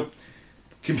years ago.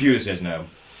 Computer says no.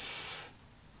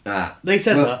 They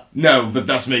said that? No, but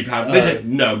that's me. They said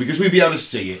no, because we'd be able to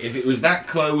see it. If it was that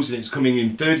close and it's coming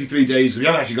in 33 days, we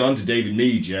haven't actually gone to David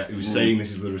Mead yet, who was saying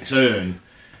this is the return.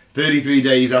 33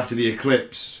 days after the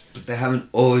eclipse. But they haven't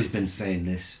always been saying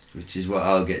this, which is what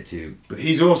I'll get to. But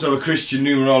he's also a Christian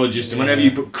numerologist, and whenever you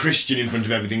put Christian in front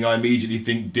of everything, I immediately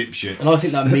think dipshit. And I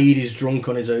think that Mead is drunk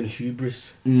on his own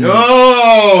hubris.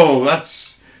 Oh,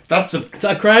 Is that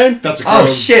a crown? That's a crown. Oh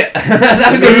shit!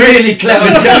 That was a really clever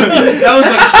joke. That was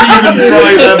like Stephen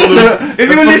Fry level of... If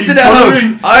you listen at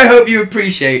home, I hope you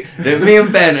appreciate that me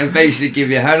and Ben have basically give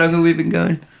you... How long have we been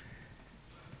going?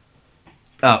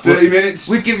 30 minutes.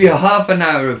 We give you half an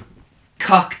hour of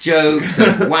cock jokes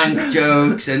and wank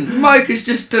jokes, and Mike has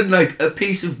just done like a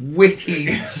piece of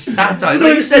witty satire.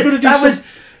 Like you said, that was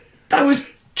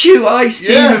QI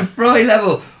Stephen Fry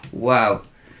level. Wow.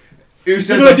 Who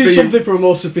says We're going to do something for our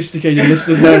more sophisticated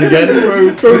listeners now and again.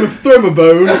 Throw them a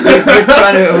bone.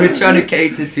 We're trying to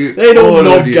cater to they don't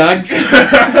knob gags.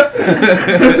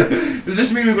 Does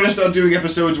this mean we're going to start doing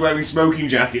episodes wearing smoking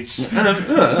jackets?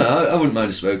 I wouldn't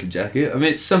mind a smoking jacket. I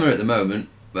mean, it's summer at the moment,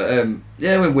 but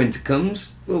when winter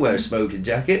comes, we'll wear a smoking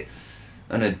jacket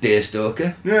and a deer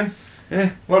stalker. Yeah.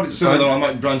 Well, it's summer though. I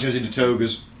might branch out into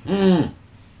togas. I've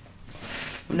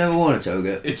never worn a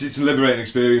toga. It's a liberating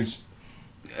experience.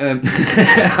 I'm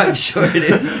sure it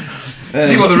is.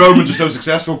 See why the Romans are so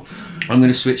successful. I'm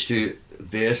going to switch to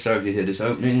beer. Sorry if you hear this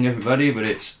opening, everybody, but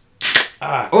it's...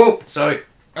 Oh, sorry.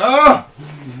 An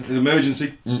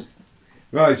emergency.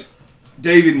 Right.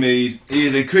 David Mead. He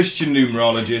is a Christian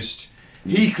numerologist.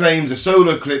 He claims a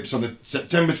solar eclipse on the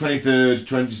September 23rd,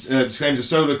 claims a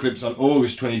solar eclipse on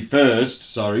August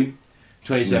 21st,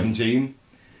 2017.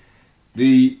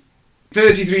 The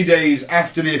 33 days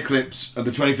after the eclipse of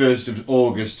the 21st of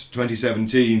August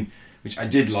 2017, which I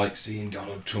did like seeing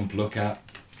Donald Trump look at.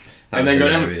 And then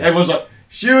everyone's like,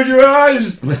 shield your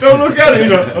eyes, don't look at it.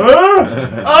 He's like,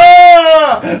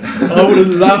 I would have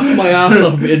laughed my ass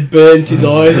off if it had burnt his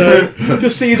eyes out.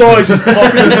 Just see his eyes just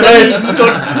pop into flame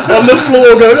on the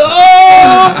floor going,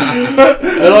 ah!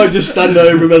 And I just stand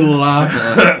over him and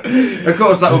laugh. Of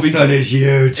course, that will be... The sun is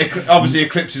huge. Obviously,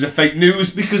 eclipses are fake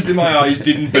news because my eyes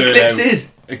didn't burn out.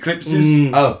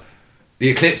 Eclipses? Oh, the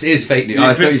eclipse is fake news.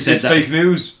 The eclipse is fake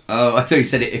news. Oh, I thought you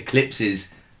said it eclipses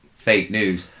fake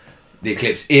news. The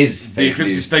eclipse is fake news. The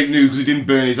eclipse is fake news because he didn't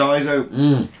burn his eyes out.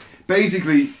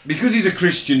 Basically, because he's a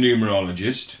Christian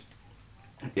numerologist,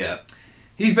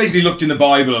 he's basically looked in the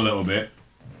Bible a little bit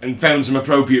and found some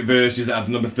appropriate verses that have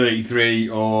the number 33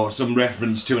 or some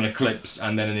reference to an eclipse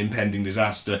and then an impending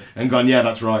disaster, and gone, yeah,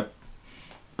 that's right.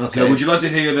 Okay. So would you like to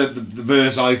hear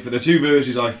the two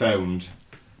verses I found?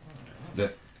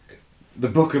 The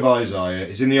book of Isaiah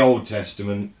is in the Old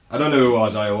Testament. I don't know who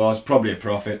Isaiah was, probably a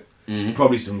prophet,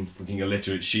 probably some fucking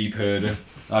illiterate sheep herder,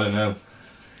 I don't know.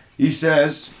 He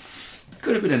says...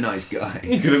 Could have been a nice guy.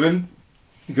 He could have been,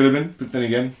 but then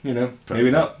again, maybe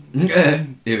not. Here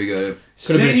we go.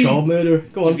 Could have been a child murderer.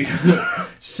 Go on.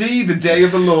 See, the day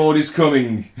of the Lord is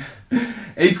coming,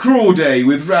 a cruel day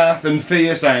with wrath and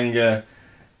fierce anger,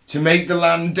 to make the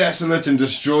land desolate and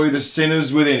destroy the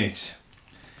sinners within it.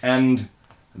 And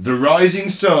the rising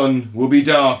sun will be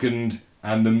darkened,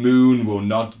 and the moon will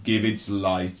not give its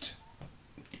light.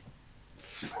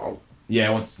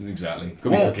 Yeah, what's exactly?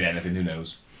 Could be fucking anything, who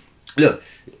knows? Look,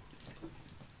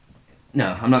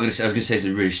 no, I'm not going to say. I was going to say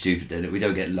something really stupid then. We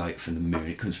don't get light from the moon.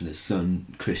 It comes from the sun,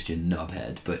 Christian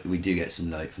knobhead. But we do get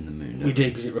some light from the moon. We do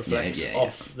because it reflects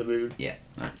off the moon. Yeah,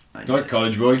 I like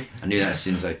college boy. I knew that as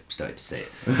soon as I started to say it.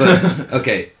 But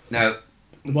okay, now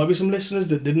there might be some listeners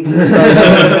that didn't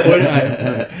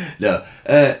understand. No,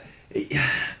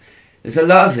 there's a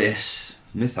lot of this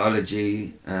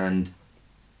mythology and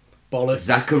bollocks.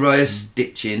 Zacharias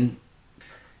Stitchin,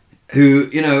 who,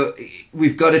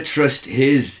 we've got to trust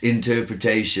his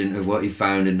interpretation of what he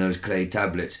found in those clay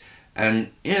tablets.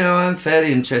 And, I'm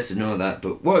fairly interested in all that,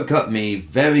 but what got me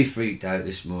very freaked out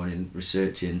this morning,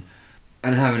 researching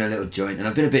and having a little joint, and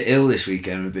I've been a bit ill this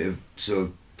weekend, a bit of sort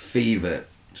of fever,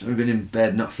 so I've been in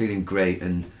bed not feeling great,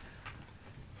 and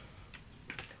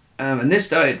And this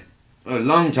started a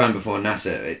long time before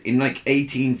NASA. In like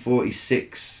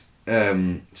 1846,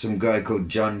 some guy called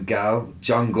John Gall,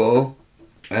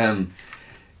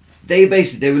 they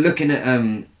were looking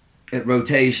at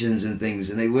rotations and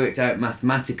things, and they worked out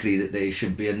mathematically that there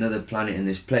should be another planet in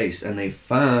this place, and they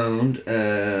found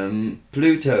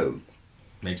Pluto.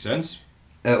 Makes sense.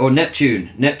 Or Neptune,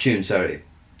 sorry.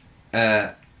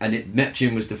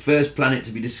 Neptune was the first planet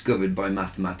to be discovered by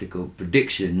mathematical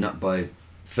prediction, not by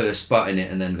first spotting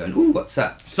it and then going, ooh, what's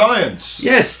that? Science!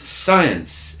 Yes,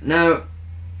 science. Now,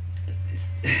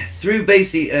 through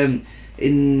basically, in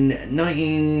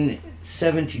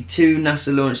 1972,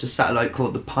 NASA launched a satellite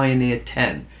called the Pioneer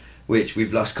 10, which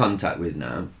we've lost contact with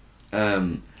now.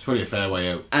 It's probably a fair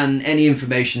way out. And any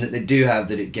information that they do have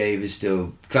that it gave is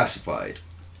still classified.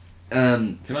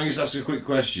 Can I just ask a quick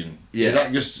question? Yeah. Is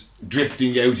that just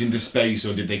drifting out into space,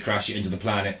 or did they crash it into the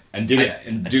planet? And did I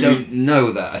don't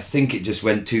know that. I think it just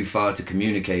went too far to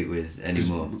communicate with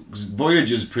anymore. Because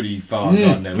Voyager's pretty far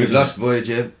gone now. We've lost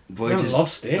Voyager. We haven't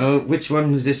lost it. Oh, which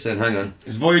one was this then? Hang on.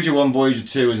 It's Voyager 1, Voyager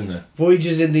 2, isn't there?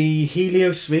 Voyager's in the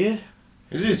heliosphere.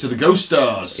 Is it? To the ghost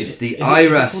stars. It's the Is it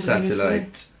IRAS called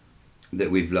satellite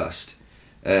that we've lost.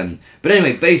 But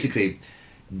anyway, basically,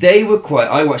 they were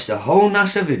I watched a whole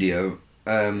NASA video.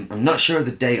 I'm not sure of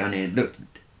the date on it. It looked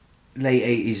late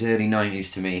 80s, early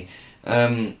 90s to me.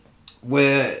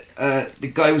 Where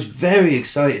the guy was very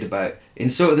excited about, in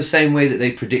sort of the same way that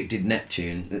they predicted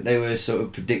Neptune, that they were sort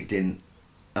of predicting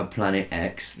a planet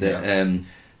X that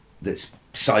that's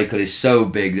cycle is so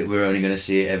big that we're only going to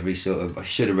see it every sort of... I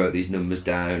should have wrote these numbers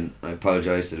down. I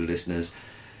apologise to the listeners.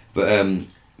 But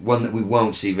one that we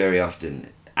won't see very often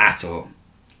at all.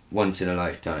 Once in a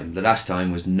lifetime. The last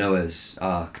time was Noah's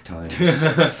Ark times.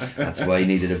 That's why he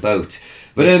needed a boat.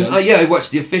 But I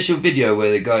watched the official video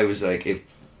where the guy was like, if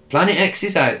Planet X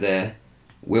is out there,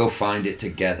 we'll find it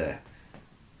together.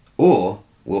 Or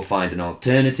we'll find an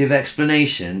alternative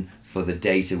explanation for the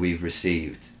data we've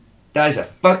received. That is a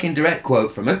fucking direct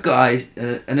quote from a guy,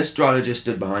 an astrologer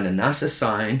stood behind a NASA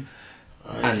sign.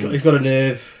 He's got a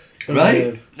nerve.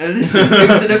 Right? Now listen, it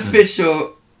was an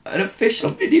official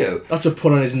video. That's a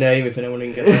pun on his name if anyone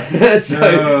didn't get that. That's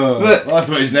right. But I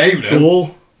thought his name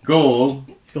now. Gall.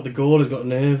 He's got the gall, he's got a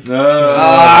nerve.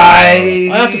 I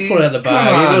had to pull it out the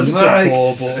bag. It was a good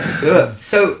ball, but...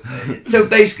 So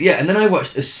basically, yeah, and then I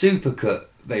watched a supercut.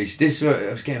 Basically, this was,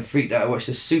 I was getting freaked out. I watched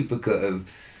a supercut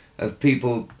of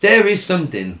people. There is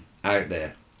something out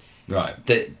there. Right.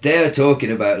 That they're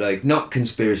talking about, like, not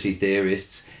conspiracy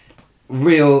theorists,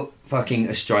 real fucking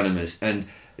astronomers. And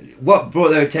what brought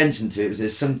their attention to it was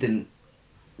there's something...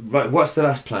 Right, what's the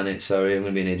last planet? Sorry, I'm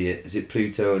going to be an idiot. Is it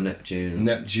Pluto or Neptune?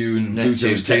 Neptune.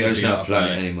 Pluto's technically not a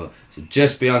planet anymore. So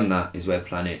just beyond that is where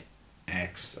Planet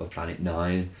X or Planet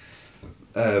 9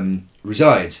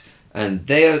 resides. And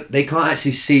they can't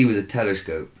actually see with a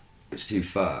telescope. It's too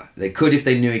far. They could if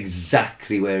they knew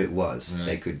exactly where it was. Right.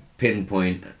 They could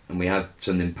pinpoint, and we have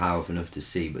something powerful enough to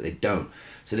see, but they don't.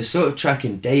 So they're sort of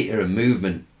tracking data and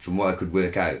movement from what I could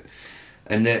work out.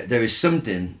 And there is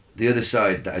something, the other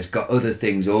side, that has got other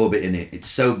things orbiting it. It's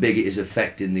so big it is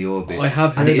affecting the orbit. I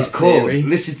have heard and it is that called, theory.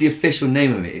 this is the official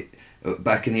name of it,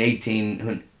 back in the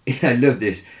 1800s. I love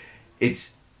this.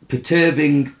 It's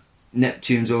perturbing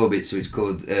Neptune's orbit, so it's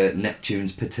called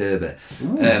Neptune's perturber.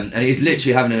 And it is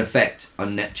literally having an effect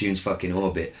on Neptune's fucking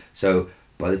orbit. So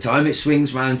by the time it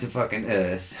swings round to fucking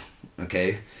Earth,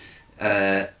 okay,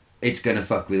 it's gonna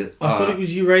fuck with it. I thought it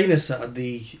was Uranus that had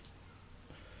the...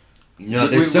 No,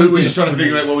 we were just trying to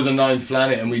figure out what was a ninth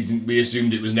planet, and we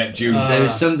assumed it was Neptune. There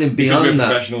is something beyond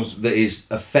that that is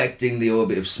affecting the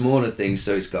orbit of smaller things.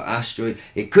 So it's got asteroid.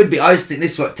 It could be. I was thinking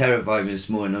this is what terrified me this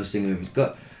morning. I was thinking if it's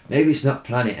got, maybe it's not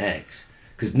Planet X,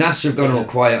 because NASA have gone all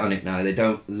quiet on it now. They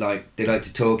like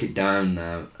to talk it down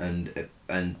now, and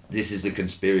this is the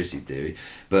conspiracy theory.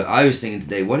 But I was thinking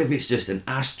today, what if it's just an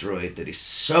asteroid that is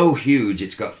so huge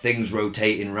it's got things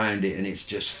rotating around it and it's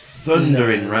just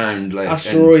thundering round like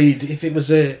asteroid. If it was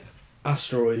a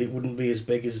asteroid, it wouldn't be as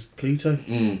big as Pluto.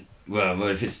 Well,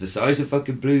 if it's the size of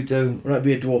fucking Pluto, well, that'd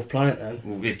be a dwarf planet then.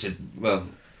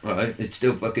 It's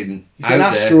still fucking. An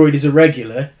asteroid is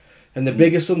irregular, and the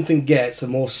bigger something gets, the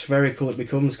more spherical it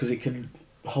becomes because it can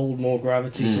hold more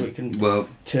gravity, so it can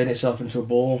turn itself into a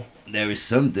ball. There is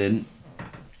something.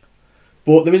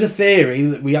 But there is a theory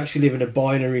that we actually live in a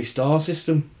binary star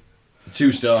system. A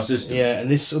 2-star system. Yeah, and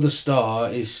this other star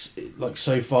is like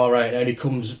so far out, it only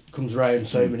comes around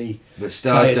so many. But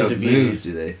stars don't move,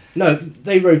 do they? No,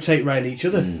 they rotate around each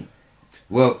other.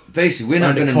 Well, basically, we're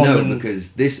not going to know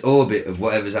because this orbit of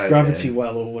whatever's out gravity there,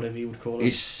 well or whatever you would call it,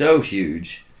 is so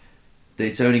huge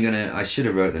it's only gonna. I should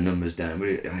have wrote the numbers down,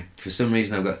 but for some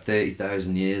reason I've got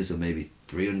 30,000 years or maybe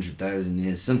 300,000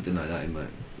 years, something like that.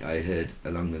 I heard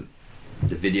along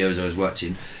the videos I was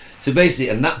watching. So basically,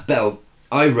 and that belt,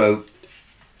 I wrote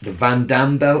the Van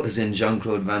Damme belt, as in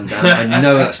Jean-Claude Van Damme. I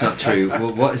know that's not true.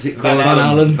 Well, what is it called? Van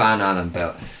Allen. Van Allen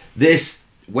belt.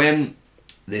 When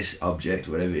this object,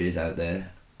 whatever it is out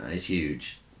there, and it's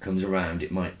huge, comes around,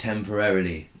 it might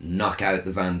temporarily knock out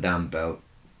the Van Damme belt,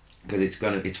 because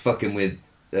it's fucking with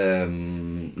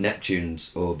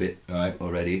Neptune's orbit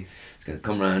already. It's going to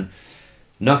come around,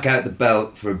 knock out the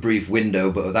belt for a brief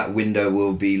window, but that window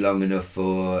will be long enough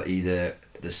for either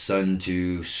the sun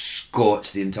to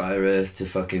scorch the entire earth to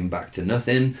fucking back to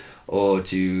nothing, or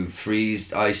to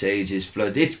freeze, ice ages,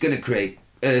 flood. It's going to create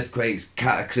earthquakes,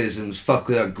 cataclysms, fuck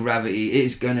with our gravity.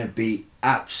 It's going to be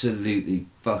absolutely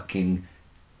fucking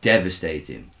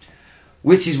devastating.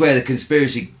 Which is where the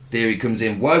conspiracy theory comes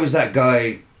in. Why was that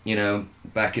guy,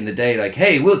 back in the day, like,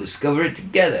 hey, we'll discover it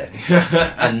together?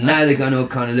 And now they're going all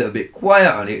kind of a little bit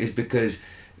quiet on it, is because,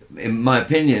 in my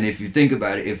opinion, if you think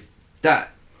about it,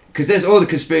 because there's all the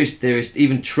conspiracy theorists,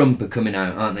 even Trump are coming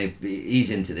out, aren't they? He's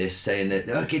into this, saying that,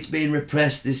 look, it's being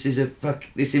repressed, this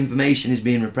information is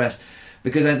being repressed.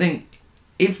 Because I think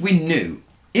if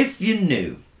you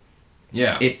knew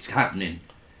it's happening,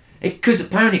 because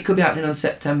apparently it could be happening on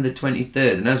September the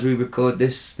 23rd, and as we record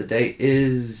this, the date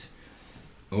is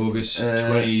August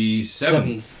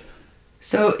 27th.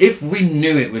 So if we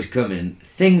knew it was coming,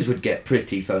 things would get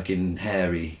pretty fucking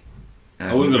hairy.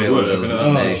 I wouldn't go to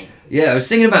work. Yeah, I was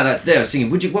thinking about that today. I was thinking,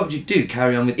 what would you do?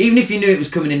 Carry on with, even if you knew it was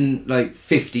coming in like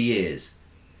 50 years?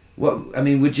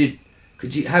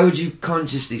 How would you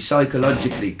consciously,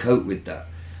 psychologically cope with that?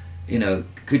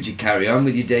 Could you carry on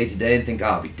with your day to day and think,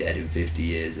 I'll be dead in 50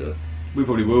 years? Or we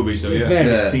probably will be. So it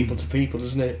varies people to people,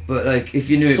 doesn't it? But like, if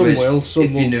you knew some will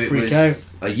freak out.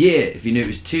 A year, if you knew it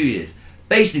was 2 years,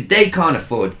 basically they can't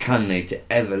afford, can they, to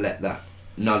ever let that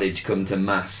knowledge come to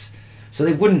mass? So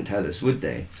they wouldn't tell us, would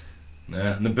they?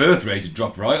 Nah, and the birth rate would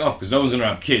drop right off, because no one's going to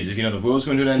have kids if the world's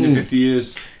going to end in 50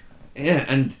 years. Yeah,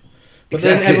 but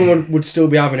then everyone would still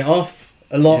be having it off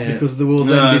a lot because the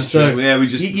world's ended. So we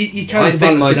just. You can't. I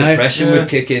think my depression would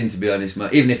kick in, to be honest.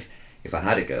 Even if I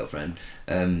had a girlfriend.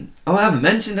 I haven't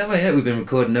mentioned, have I? Yeah, we've been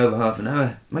recording over half an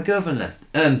hour. My girlfriend left.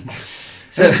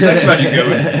 So the sex magic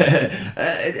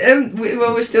going?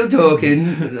 We're still talking.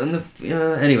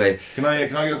 Anyway. Can I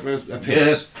go for a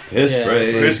piss? Piss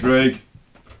break. Piss break.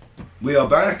 We are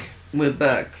back. We're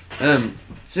back.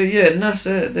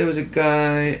 NASA. There was a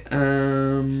guy,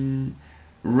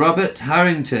 Robert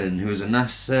Harrington, who was a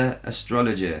NASA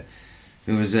astrologer,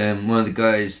 who was one of the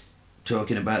guys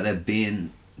talking about there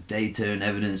being data and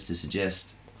evidence to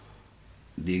suggest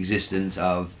the existence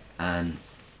of an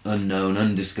unknown,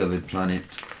 undiscovered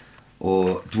planet,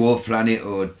 or dwarf planet,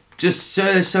 or just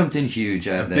something huge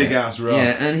out there. Big ass rock.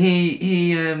 Yeah, and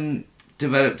he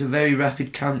developed a very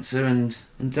rapid cancer and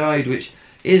died, which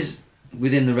is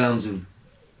within the realms of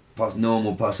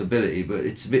normal possibility, but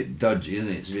it's a bit dodgy, isn't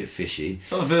it? It's a bit fishy.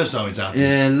 Not the first time it's happened.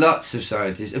 Yeah, lots of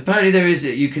scientists. Apparently there is,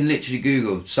 you can literally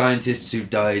Google scientists who've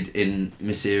died in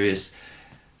mysterious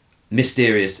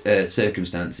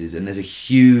circumstances, and there's a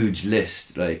huge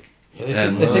list. Like, they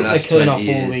think they're killing off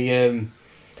all the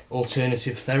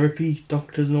alternative therapy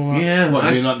doctors and all that. Yeah, what,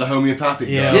 I mean, like the homeopathic?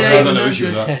 Yeah, I've got no issue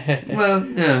with that. Well,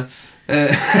 yeah. I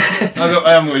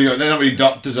haven't really got. They're not really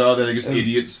doctors, are they? They're just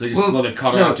idiots. They're they're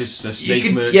con artists. They're snake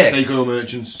oil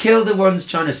merchants. Kill the ones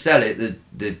trying to sell it,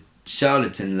 the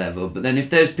charlatan level. But then if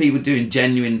there's people doing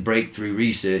genuine breakthrough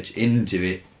research into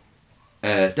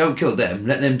it, don't kill them.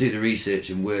 Let them do the research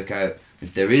and work out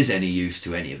if there is any use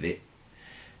to any of it.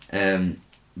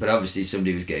 But obviously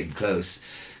somebody was getting close.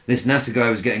 This NASA guy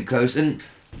was getting close, and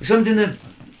something that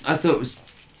I thought was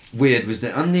weird was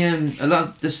that on the a lot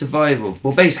of the survival,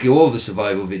 well, basically all the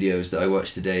survival videos that I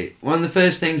watched today, one of the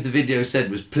first things the video said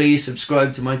was, please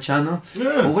subscribe to my channel. Yeah.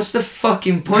 Well, what's the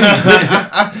fucking point?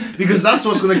 Because that's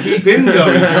what's going to keep him going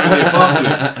during the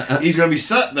apocalypse. He's going to be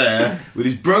sat there with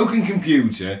his broken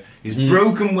computer, his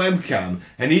broken webcam,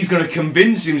 and he's going to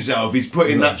convince himself he's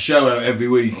putting that show out every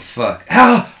week. Oh, fuck.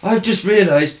 I've just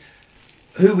realised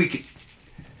who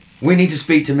we need to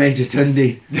speak to Major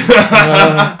Tundi.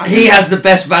 He has the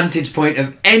best vantage point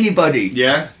of anybody.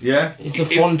 Yeah. It's a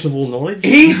font of all knowledge.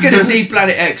 He's going to see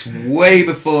Planet X way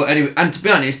before anyway. And to be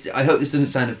honest, I hope this doesn't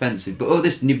sound offensive, but all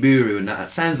this Nibiru and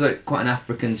that sounds like quite an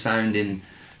African sounding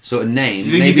sort of name. Do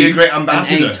you think he'd be a great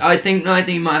ambassador? I think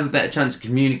he might have a better chance of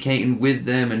communicating with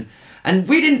them. And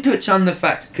we didn't touch on the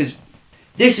fact, because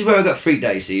this is where I got freaked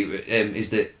out, you see,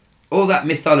 is that all that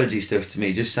mythology stuff to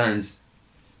me just sounds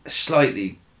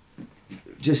slightly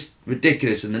just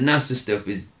ridiculous, and the NASA stuff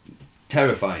is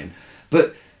terrifying.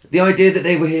 But the idea that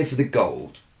they were here for the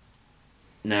gold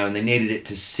now, and they needed it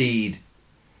to seed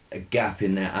a gap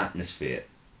in their atmosphere.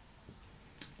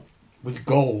 With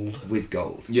gold. Yes.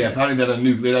 Yeah,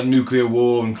 apparently they had a nuclear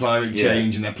war and climate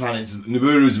change, and their planets.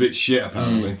 Nibiru's a bit shit,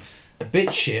 apparently. A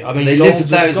bit shit. I mean, They live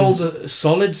for gold's are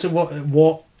solid, so what?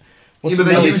 What's Yeah, but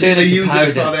they use it as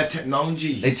powder. part of their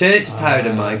technology. They turn it to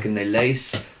powder, Mike, and they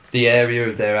lace the area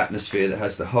of their atmosphere that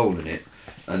has the hole in it.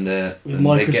 And, with and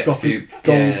microscopic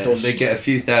gold dust. They get a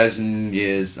few thousand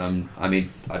years. I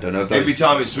mean, I don't know if Every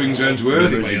time it swings around to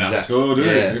Earth, it weighs that score,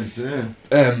 doesn't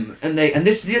it? And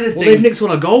this is the other thing. Well, they've nicked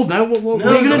all our gold now. What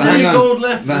are you going to do? Gold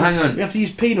left. But hang on. We have to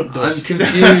use peanut dust. I'm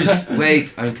confused.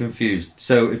 Wait, I'm confused.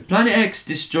 So if Planet X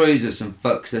destroys us and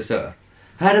fucks us up,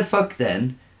 how the fuck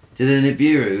then did the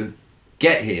Nibiru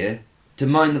get here to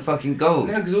mine the fucking gold?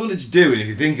 Yeah, because all it's doing, if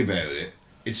you think about it,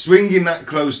 it's swinging that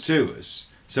close to us.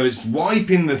 So it's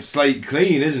wiping the slate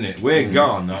clean, isn't it? We're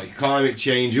gone. Like, climate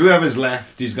change, whoever's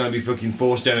left is going to be fucking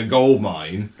forced down a gold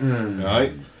mine,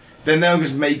 right? Then they'll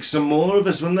just make some more of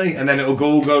us, won't they? And then it'll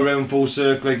all go around full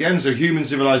circle again. So human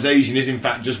civilization is in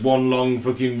fact just one long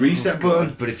fucking reset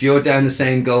button. But if you're down the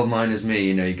same gold mine as me,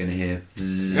 you know you're going to hear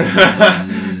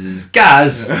zzz.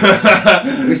 Gaz,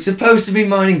 we're supposed to be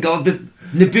mining gold. The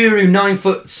Nibiru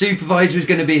 9-foot supervisor is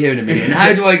going to be here in a minute. And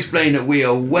how do I explain that we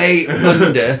are way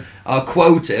under our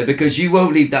quota because you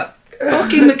won't leave that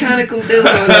fucking mechanical dildo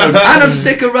alone? And I'm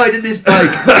sick of riding this bike.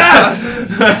 Gaz!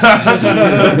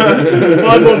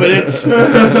 5 more minutes.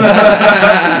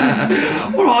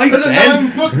 Alright There's a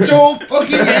then. 9-foot tall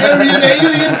fucking Aryan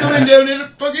alien coming down here to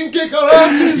fucking kick our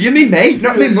asses. You mean mate,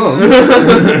 not me mum.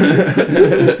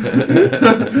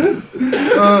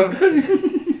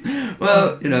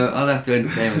 Well, you know, I'll have to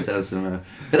entertain myself somehow.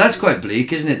 But that's quite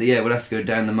bleak, isn't it? Yeah, we'll have to go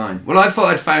down the mine. Well, I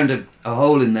thought I'd found a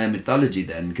hole in their mythology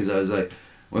then, because I was like,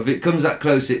 well, if it comes that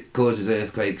close, it causes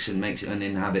earthquakes and makes it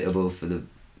uninhabitable for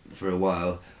a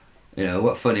while. You know,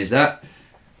 what fun is that?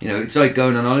 You know, it's like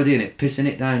going on holiday and it pissing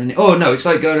it down. It's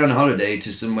like going on a holiday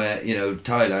to somewhere, you know,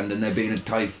 Thailand, and there being a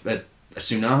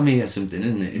tsunami or something,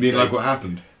 isn't it? You mean like what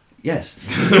happened? Yes.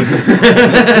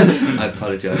 I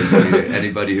apologise to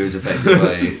anybody who was affected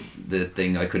by the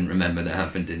thing I couldn't remember that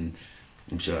happened in.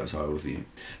 I'm sure that was horrible for you.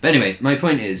 But anyway, my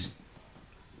point is,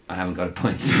 I haven't got a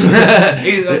point.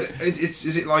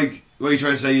 Is it like, what you're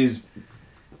trying to say is,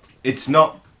 it's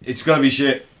going to be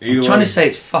shit. I'm trying to say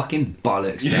it's fucking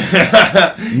bollocks.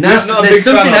 Yeah. There's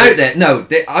something out there. No,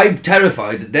 I'm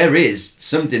terrified that there is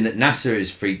something that NASA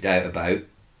is freaked out about.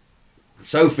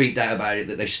 So freaked out about it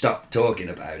that they stopped talking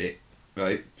about it,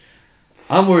 right?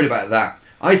 I'm worried about that.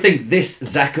 I think this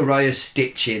Zachariah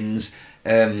Stitchin's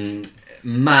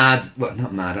mad, well,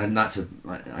 not mad, I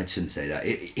shouldn't say that.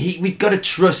 We've got to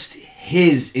trust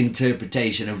his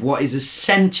interpretation of what is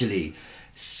essentially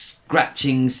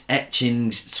scratchings,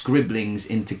 etchings, scribblings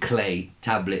into clay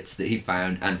tablets that he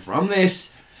found. And from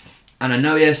this, and I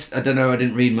know, yes, I don't know, I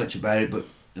didn't read much about it, but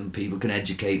people can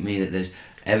educate me that there's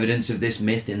evidence of this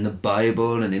myth in the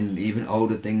Bible and in even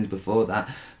older things before that.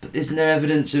 But isn't there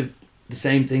evidence of the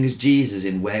same thing as Jesus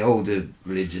in way older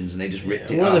religions, and they just ripped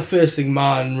it One up? of the first things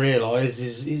man realised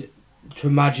is to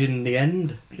imagine the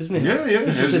end, isn't it? Yeah.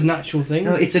 It's just a natural thing.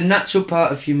 No, it's a natural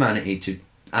part of humanity to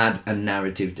add a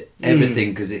narrative to everything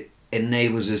because it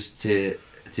enables us to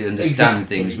understand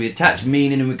things. We attach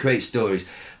meaning and we create stories.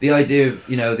 The idea of,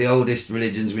 you know, the oldest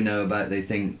religions we know about, they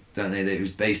think, don't they, that it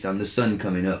was based on the sun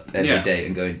coming up every day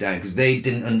and going down, because they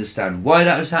didn't understand why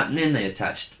that was happening. They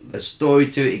attached a story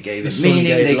to it, it gave it meaning,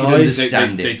 they could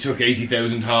understand it. They took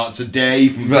 80,000 hearts a day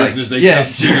from prisoners they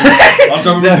captured. On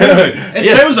top of a pyramid.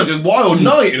 It sounds like a wild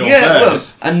night in all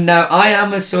fairness. Well, and now I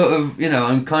am a sort of, you know,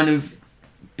 I'm kind of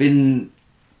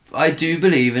I do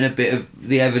believe in a bit of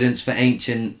the evidence for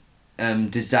ancient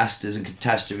disasters and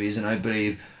catastrophes, and I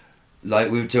believe,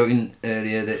 like we were talking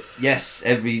earlier, that yes,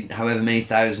 every however many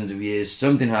thousands of years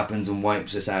something happens and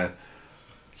wipes us out.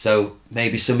 So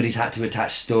maybe somebody's had to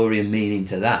attach story and meaning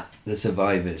to that. The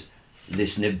survivors,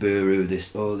 this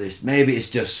Nibiru, all this. Maybe it's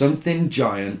just something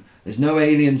giant. There's no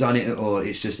aliens on it at all.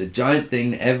 It's just a giant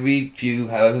thing that every few,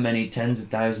 however many tens of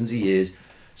thousands of years,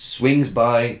 swings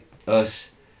by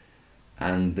us,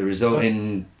 and the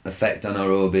resulting effect on our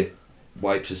orbit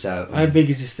wipes us out. How big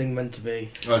is this thing meant to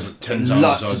be? Oh, it's like 10 times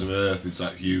the size of Earth. It's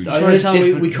like huge. I'm trying to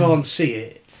tell we can't see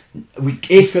it.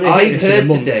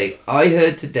 I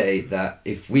heard today that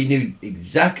if we knew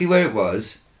exactly where it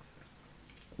was,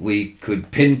 we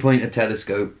could pinpoint a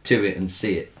telescope to it and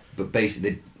see it. But basically,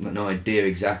 they've got no idea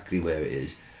exactly where it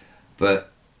is.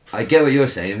 But I get what you're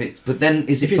saying, but then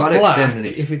is it If it's bollocks black, then?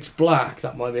 if it's black,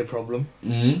 that might be a problem.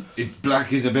 If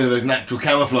black is a bit of a natural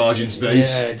camouflage in space.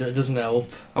 Yeah, it doesn't help.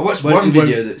 I watched Won't- one it won't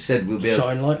video that said we'll be able.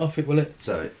 Shine light off it, will it?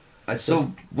 Sorry, I saw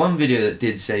one video that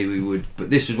did say we would, but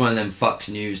this was one of them Fox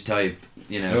News type.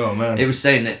 You know, Oh man. it was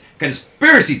saying that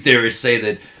conspiracy theorists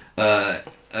say that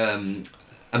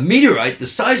a meteorite the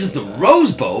size of the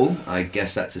Rose Bowl, I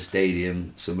guess that's a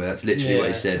stadium somewhere. That's literally what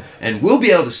he said, and we'll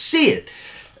be able to see it.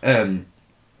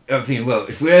 I think, well,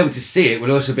 if we're able to see it,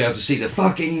 we'll also be able to see the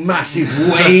fucking massive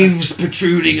waves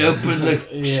protruding up and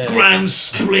the ground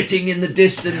splitting in the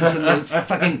distance and the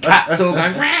fucking cats all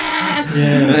going.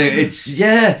 It's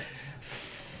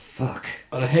fuck.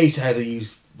 And I hate how they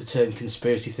use the term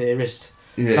conspiracy theorist.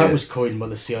 Yeah. That was coined by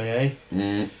the CIA.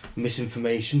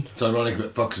 Misinformation. It's ironic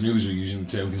that Fox News are using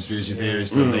the term conspiracy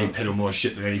theorist when they peddle more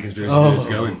shit than any conspiracy theorist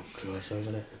going. Gosh,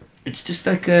 isn't it? It's just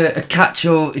like a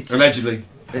catch-all. It's Allegedly.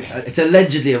 It's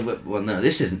allegedly well, no,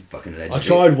 this isn't fucking allegedly. I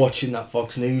tried watching that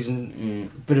Fox News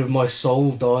and a bit of my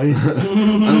soul died.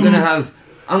 I'm gonna have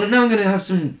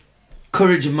some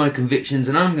courage of my convictions,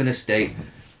 and I'm gonna state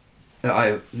that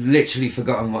I've literally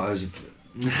forgotten what I was.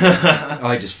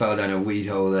 I just fell down a weed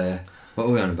hole there. What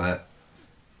were we on about?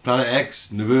 Planet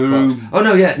X, Nibiru. Oh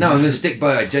no, yeah, no, I'm gonna stick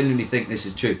by it. I genuinely think this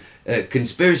is true.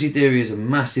 Conspiracy theory is a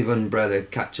massive umbrella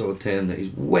catch-all term that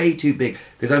is way too big.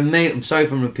 Because I'm sorry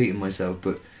if I'm repeating myself,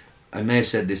 but I may have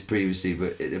said this previously.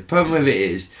 But the problem with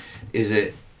it is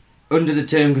that under the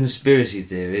term conspiracy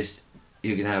theorist,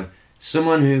 you can have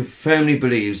someone who firmly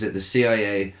believes that the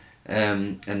CIA,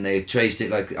 and they traced it,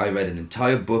 like I read an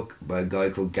entire book by a guy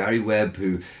called Gary Webb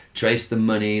who traced the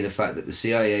money, the fact that the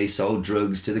CIA sold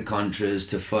drugs to the Contras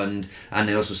to fund, and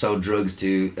they also sold drugs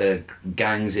to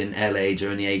gangs in LA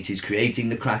during the 80s, creating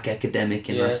the crack epidemic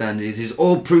in Los Angeles. It's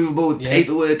all provable with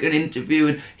paperwork and interview,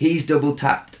 and he's double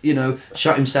tapped,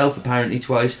 shot himself apparently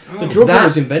twice. The drug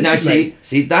was invented. Now see,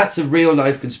 that's a real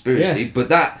life conspiracy, but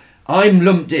that I'm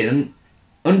lumped in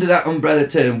under that umbrella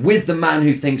term with the man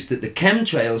who thinks that the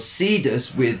chemtrails seed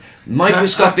us with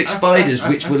microscopic spiders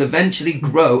which will eventually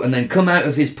grow and then come out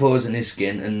of his pores and his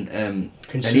skin and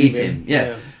eat him.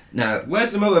 Yeah. Now,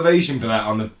 where's the motivation for that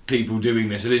on the people doing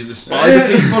this? Is it the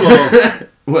spider people, or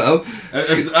well,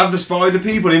 have the spider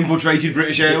people infiltrated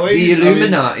British Airways? The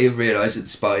Illuminati have realised that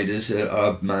spiders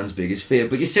are man's biggest fear.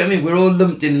 But you see what I mean? We're all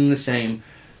lumped in the same.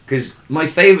 Because my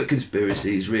favourite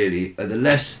conspiracies really are the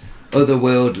less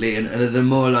otherworldly and are the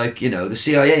more like, the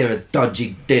CIA are a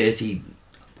dodgy, dirty,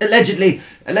 allegedly,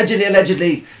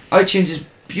 iTunes is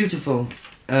beautiful.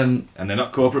 And they're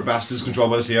not corporate bastards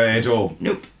controlled by the CIA at all.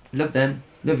 Nope. Love them.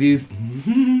 Love you.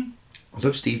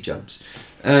 Love Steve Jobs.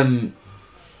 So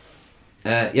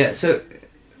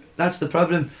that's the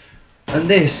problem. And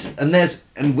this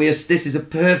is a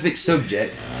perfect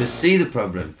subject to see the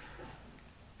problem.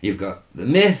 You've got the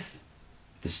myth,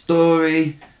 the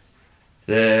story,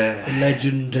 the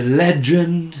legend, the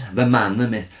man, the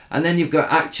myth, and then you've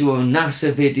got actual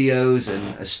NASA videos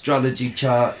and astrology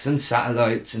charts and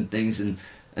satellites and things, and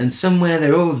somewhere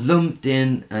they're all lumped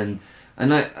in. And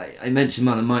I mentioned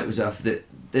while the mic was off that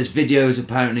there's videos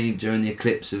apparently during the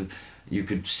eclipse of you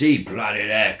could see Planet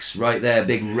X right there,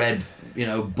 big red,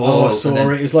 ball. Oh, I saw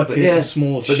it. It was like a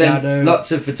small shadow. Then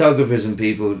lots of photographers and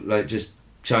people just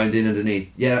chimed in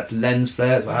underneath. Yeah, that's lens flare.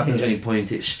 That's what happens when you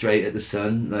point it straight at the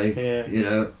sun.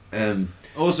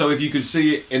 Also, if you could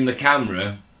see it in the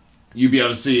camera, you'd be able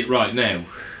to see it right now.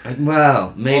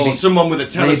 Well, maybe. Or someone with a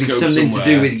telescope maybe something somewhere.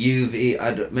 to do with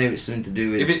UV. Maybe it's something to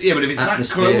do with. But if it's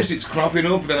atmosphere. that close, it's cropping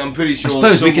up. Then I'm pretty sure. I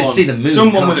suppose we could see the moon.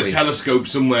 Someone with can't a we? telescope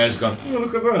somewhere has gone. Oh,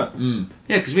 look at that.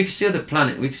 Yeah, because we can see other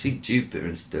planets. We can see Jupiter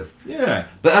and stuff. Yeah.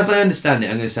 But as I understand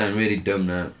it, I'm going to sound really dumb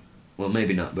now. Well,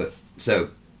 maybe not. But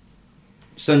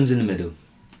sun's in the middle.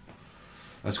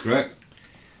 That's correct.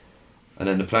 And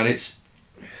then the planets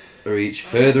are each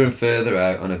further and further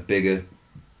out on a bigger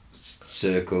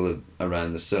circle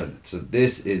around the sun. So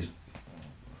this is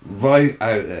right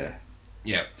out there.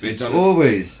 Yeah. It's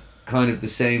always kind of the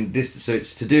same distance. So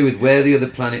it's to do with where the other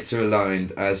planets are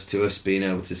aligned as to us being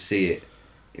able to see it.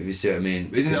 If you see what I mean.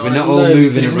 Because we're not all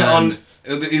moving around.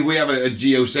 We have a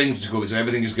geocentrical, so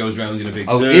everything just goes round in a big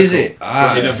circle. Oh, is it?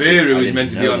 But Nibiru is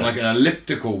meant to be on like an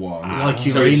elliptical one. Like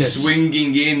so Uranus. it's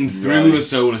swinging in through the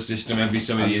solar system every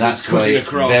so many years. That's it's why cutting it's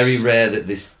across. very rare that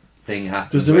this thing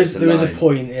happens. Because there is a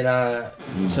point in our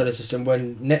solar system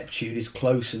when Neptune is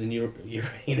closer than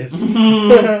Uranus.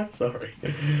 Sorry.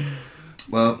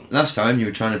 Well, last time you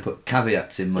were trying to put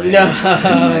caveats in my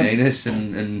anus,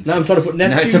 and now I'm trying to put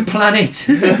Neptune. Now it's a planet.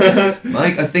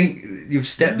 Mike, I think you've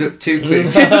stepped up too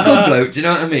quick. Typical bloke, do you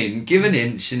know what I mean? Give an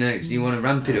inch, you want to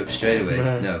ramp it up straight away.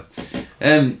 No.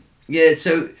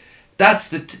 So that's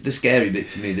the scary bit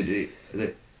to me,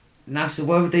 that NASA,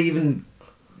 why would they even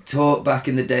talk back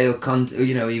in the day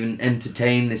or even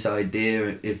entertain this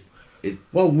idea if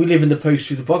well, we live in the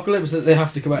post-truth apocalypse that they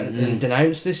have to come out and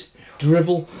denounce this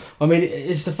drivel. I mean,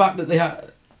 it's the fact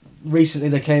that recently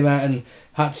they came out and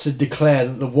had to declare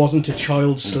that there wasn't a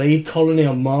child slave colony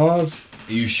on Mars.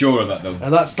 Are you sure of that though?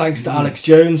 And that's thanks to Alex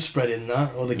Jones spreading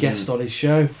that, or the guest on his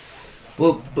show.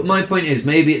 Well, but my point is,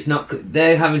 maybe it's not.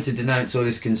 They're having to denounce all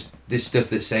this stuff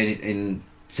that's saying in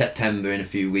September, in a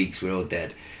few weeks, we're all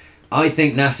dead. I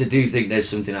think NASA do think there's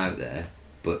something out there,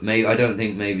 but I don't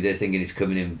think maybe they're thinking it's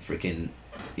coming in freaking,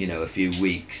 a few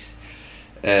weeks.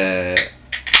 I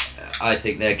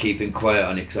think they're keeping quiet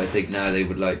on it because I think now they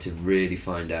would like to really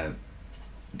find out.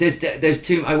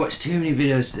 I watched too many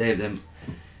videos today of them.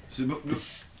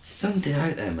 There's something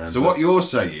out there, man. So what you're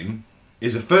saying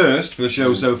is a first for the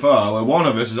show so far, where one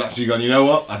of us has actually gone, you know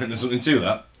what? I think there's something to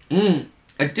that.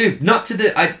 I do. Not to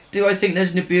the. I think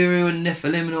there's Nibiru and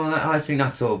Nephilim and all that. I think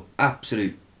that's all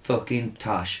absolute fucking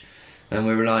tosh, and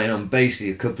we're relying on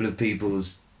basically a couple of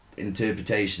people's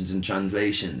interpretations and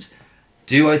translations.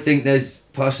 Do I think there's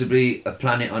possibly a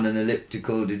planet on an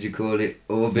elliptical, did you call it,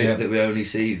 orbit that we only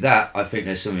see? That, I think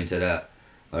there's something to that.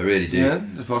 I really do. Yeah,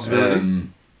 there's a possibility.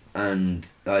 And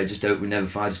I just hope we never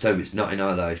find. I just hope it's not in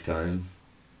our lifetime.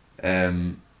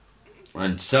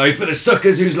 And sorry for the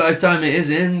suckers whose lifetime it is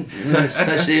in,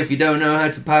 especially if you don't know how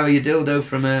to power your dildo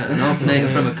from an alternator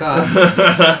from a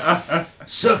car.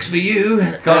 Sucks for you.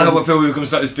 Can't help but feel we've become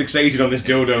slightly fixated on this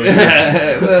dildo.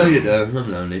 Well,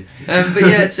 I'm lonely. But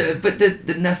yeah, but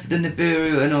the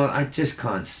Nibiru and all, I just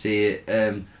can't see it.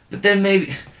 But then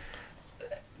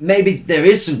maybe there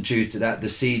is some truth to that, the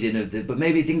seeding of but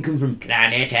maybe it didn't come from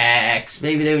Planet X.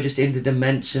 Maybe they were just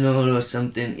interdimensional or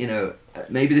something.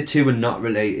 Maybe the two are not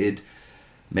related.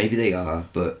 Maybe they are,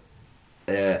 but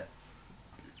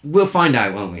we'll find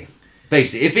out, won't we?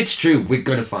 Basically, if it's true, we're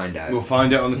gonna find out. We'll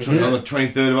find out on the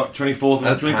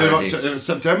 24th of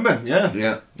September.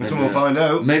 Yeah. That's when we'll find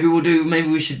out. Maybe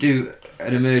we should do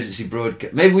an emergency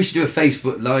broadcast. Maybe we should do a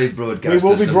Facebook live broadcast. We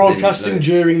will be broadcasting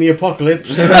during the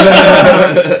apocalypse.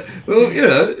 Well,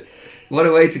 what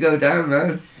a way to go down,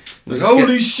 man.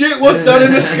 Holy shit, what's that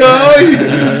in the sky?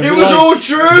 It was all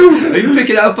true! Are you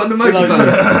picking it up on the microphone?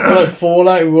 Like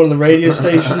Fallout with one of the radio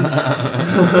stations.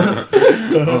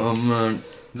 Oh man.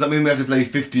 Does that mean we have to play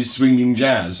 50s swinging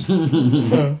jazz?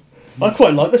 I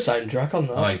quite like the soundtrack on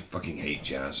that. I fucking hate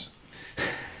jazz.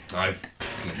 Do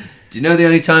you know the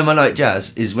only time I like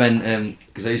jazz is when,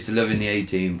 because I used to love in the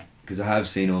A-Team, because I have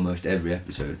seen almost every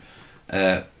episode,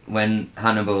 when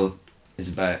Hannibal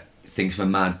thinks of a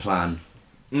mad plan.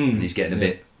 And he's getting a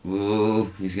bit,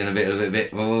 he's getting a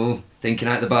bit, thinking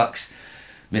out the box.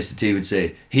 Mr. T would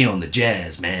say, he on the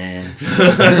jazz, man. Do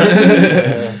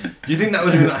you think that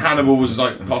was mean that Hannibal was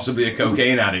possibly a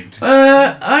cocaine addict?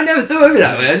 I never thought of it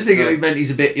that way. I just think it meant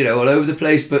he's a bit, all over the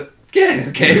place, but yeah,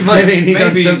 okay. I mean, he's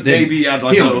on something. Maybe he had a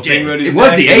little thing around his neck. It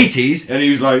was the 80s. And he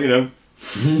was like,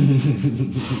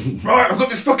 right, I've got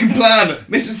this fucking plan.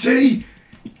 Mr. T,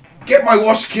 get my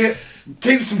wash kit.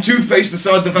 Tape some toothpaste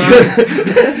inside the van.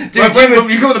 When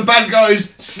you go with the bad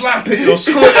guys, slap it or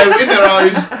squirt out in their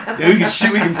eyes. We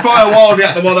can fire wildly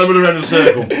at them while they run around in a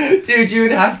circle. Dude, you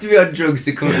would have to be on drugs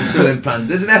to come to Southern Plan.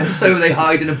 There's an episode where they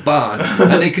hide in a barn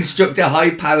and they construct a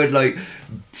high-powered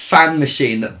fan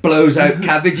machine that blows out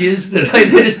cabbages. They're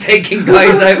just taking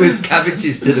guys out with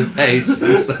cabbages to the face.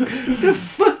 It's like, what the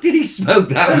fuck did he smoke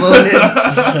that morning?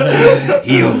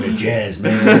 He owned a jazz,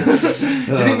 man. Do you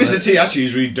think Mr. T actually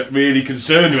is really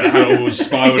concerned about how he was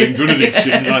spiralling drug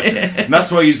addiction? And that's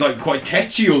why he's quite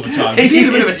tetchy all the time. He's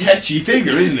a bit of a tetchy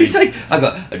figure, isn't he? He's like, I've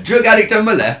got a drug addict on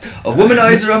my left, a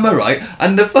womanizer on my right,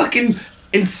 and the fucking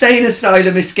insane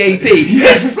asylum escapee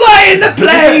is flying the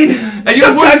plane. And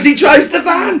sometimes he drives the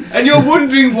van. And you're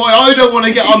wondering why I don't want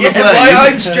to get on the plane. Why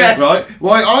I'm stressed. Right?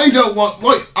 Why I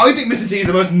think Mr. T is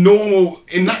the most normal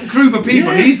in that group of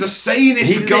people. Yeah. He's the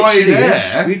sanest guy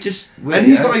there.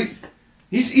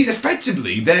 He's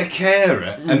effectively their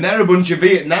carer, and they're a bunch of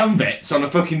Vietnam vets on a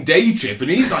fucking day trip, and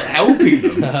he's helping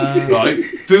them, right,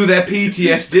 through their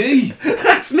PTSD.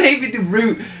 That's maybe the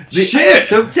root. Shit!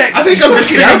 Subtext. I think I'm just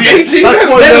thinking of the 18. That's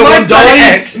why no one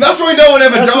dies. That's why no one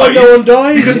ever dies. That's why no one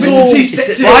dies. Because Mr. T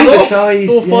sets it up.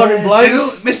 All firing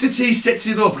blanks. Mr. T sets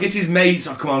it up, gets his mates.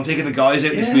 Oh, come on, taking the guys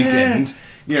out this weekend.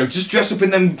 You know, just dress up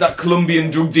in that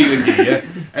Colombian drug dealer gear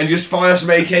and just fire some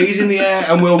AKs in the air,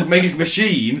 and we'll make a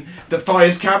machine that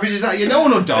fires cabbages at you. No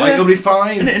one will die. It'll be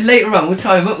fine. And later on, we'll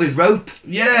tie them up with rope.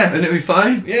 Yeah. And it'll be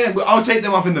fine. Yeah, well, I'll take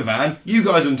them off in the van. You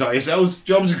guys untie yourselves.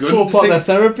 Jobs are good. It's all part of their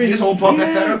therapy. It's all part of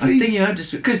their therapy. I think you have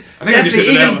to... Because I think I just hit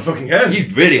the nail on the fucking head. You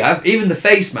really have. Even the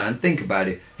face man, think about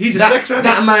it. He's a sex addict.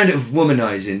 That amount of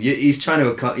womanising, he's trying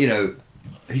to, you know...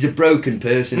 He's a broken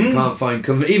person who can't find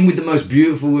comfort, even with the most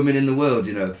beautiful women in the world,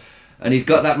 you know. And he's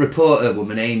got that reporter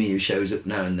woman, Amy, who shows up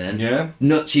now and then. Yeah.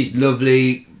 She's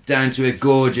lovely, down to earth,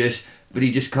 gorgeous, but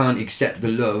he just can't accept the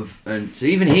love. And so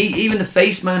even the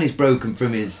face man is broken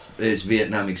from his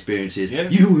Vietnam experiences. Yeah.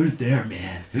 You weren't there,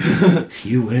 man.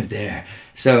 You weren't there.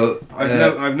 So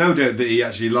I've no doubt that he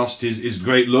actually lost his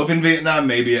great love in Vietnam.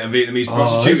 Maybe a Vietnamese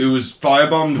prostitute who was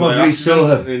firebombed. Probably saw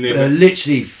her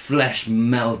literally flesh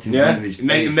melt in front of his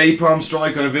face. Napalm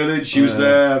strike on a village. She was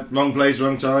there, wrong place,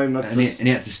 wrong time. And he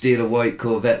had to steal a white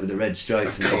Corvette with a red stripe.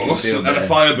 Of course, and a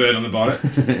Firebird on the bonnet.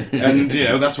 And you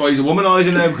know that's why he's a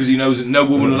womanizer now, because he knows that no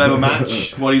woman will ever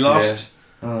match what he lost.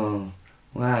 Yeah. Oh.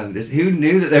 Wow, who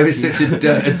knew that there was such a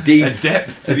deep, a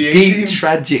depth to the deep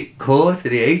tragic core to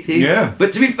the 18? Yeah.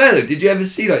 But to be fair though, did you ever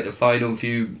see like the final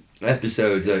few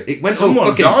episodes? It went all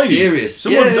fucking died. Serious.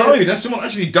 Someone died. Someone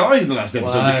actually died in the last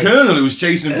episode. Wow. The colonel who was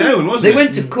chasing them down, wasn't They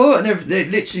went to court and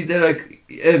they're like,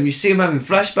 you see them having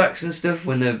flashbacks and stuff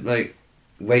when they're like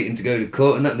waiting to go to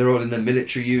court and that. They're all in their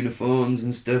military uniforms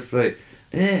and stuff. Like,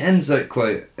 it ends like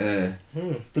quite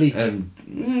bleak.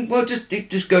 Well, it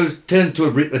just turns to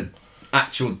a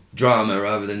actual drama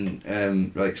rather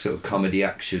than like sort of comedy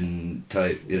action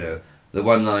type, you know. The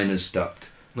one-liners stopped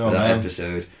for that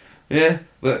episode. Yeah,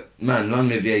 but man, long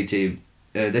live the A-Team.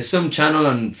 There's some channel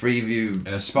on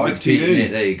Freeview Spike TV.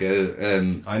 It. There you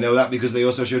go. I know that because they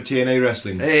also show TNA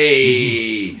wrestling.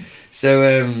 Hey, so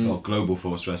or Global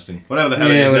Force Wrestling, whatever the hell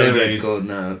it is whatever nowadays. It's called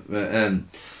now. But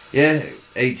yeah,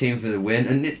 18 for the win.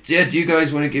 And do you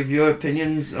guys want to give your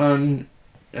opinions on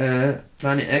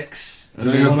Planet X? I'll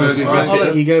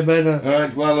let you go, Ben.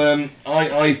 Alright, well,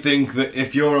 I think that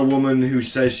if you're a woman who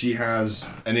says she has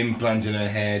an implant in her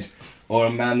head, or a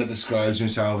man that describes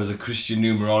himself as a Christian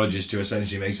numerologist who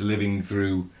essentially makes a living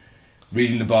through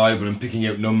reading the Bible and picking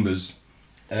out numbers,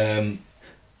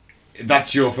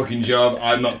 that's your fucking job.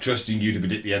 I'm not trusting you to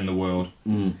predict the end of the world.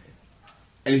 Mm.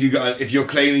 And if you're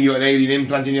claiming you're an alien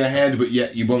implant in your head, but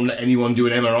yet you won't let anyone do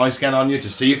an MRI scan on you to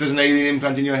see if there's an alien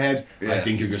implant in your head, I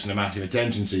think you're just a massive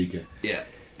attention seeker. Yeah.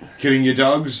 Killing your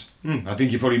dogs, I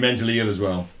think you're probably mentally ill as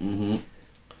well.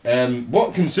 Mm-hmm.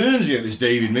 What concerns me at this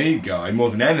David Mead guy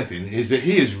more than anything is that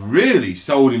he has really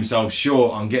sold himself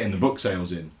short on getting the book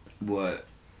sales in. What?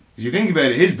 Because you think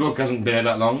about it, his book hasn't been out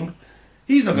that long.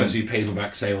 He's not going to see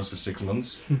paperback sales for 6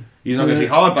 months. He's not going to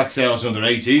see hardback sales for another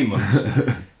 18 months.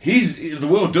 If the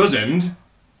world does end,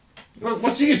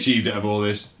 what's he achieved out of all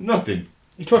this? Nothing.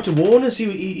 He tried to warn us.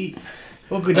 He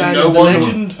won't go down as the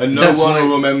legend. And no one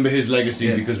will remember his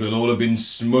legacy because we'll all have been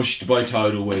smushed by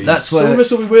tidal waves. That's why some of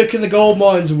us will be working in the gold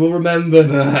mines and we'll remember.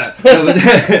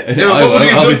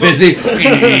 I'll be busy.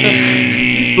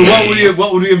 But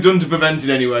what would we have done to prevent it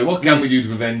anyway? What can we do to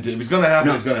prevent it? If it's going to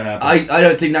happen, it's going to happen. I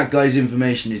don't think that guy's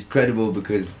information is credible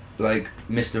because, like,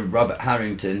 Mr. Robert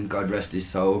Harrington, God rest his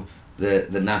soul, the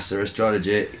NASA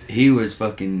astrologer, he was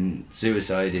fucking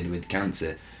suicided with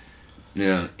cancer. You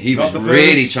know, he was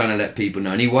really trying to let people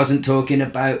know, and he wasn't talking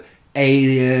about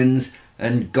aliens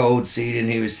and gold seeding.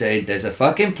 He was saying there's a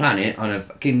fucking planet on a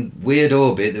fucking weird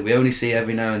orbit that we only see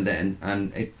every now and then,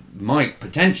 and it might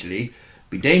potentially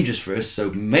be dangerous for us, so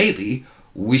maybe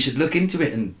we should look into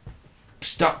it and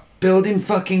stop building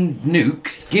fucking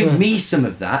nukes. Give me some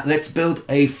of that. Let's build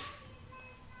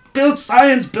build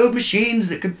science, build machines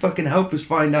that could fucking help us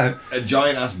find out. A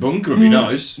giant ass bunker would be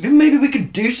nice. Then maybe we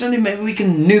could do something. Maybe we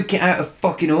can nuke it out of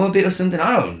fucking orbit or something.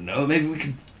 I don't know. Maybe we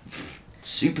could.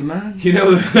 Superman. You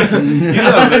know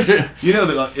that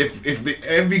like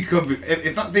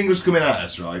if that thing was coming at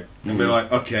us, right, and we're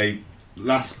like, okay,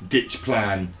 last ditch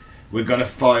plan. We're going to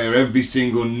fire every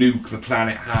single nuke the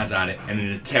planet has at it in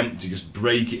an attempt to just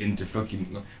break it into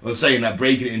fucking... Well, saying that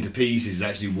breaking it into pieces is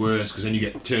actually worse because then you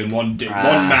get turned one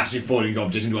massive falling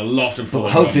object into a lot of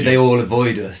falling objects. Hopefully they all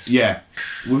avoid us. Yeah.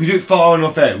 Well, if we do it far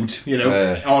enough out, you know,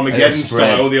 Armageddon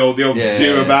style, the old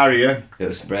zero barrier.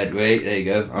 It'll spread. Wait, there you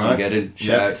go. Armageddon. Right.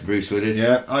 Shout out to Bruce Willis.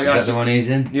 Yeah. Is that the one he's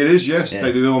in? It is, yes. Yeah.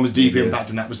 The one was Deep Impact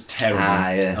and that was terrible.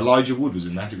 Yeah. Elijah Wood was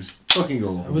in that. It was fucking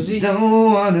awful. Was he?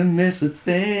 Don't want to miss a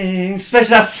thing.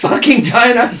 Especially that fucking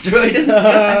giant asteroid in the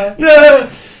sky. No!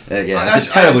 It's a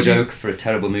terrible joke for a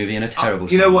terrible movie and a terrible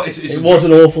song. You know what? It was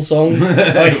an awful song.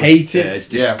 I hate it. Yeah, it's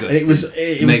disgusting.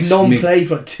 It was non-play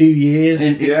for like 2 years.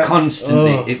 And it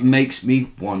constantly, it makes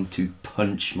me want to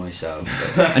punch myself.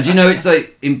 And you know, it's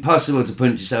like impossible to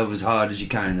punch yourself as hard as you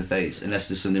can in the face unless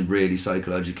there's something really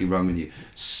psychologically wrong with you.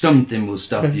 Something will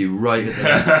stop you right at the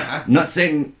last. I'm not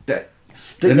saying that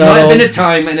there might have been a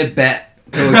time and a bet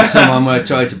towards someone where I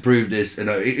tried to prove this, and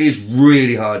it is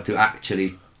really hard to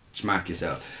actually smack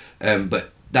yourself.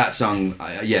 But that song,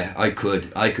 I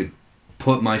could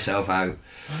put myself out.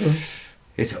 And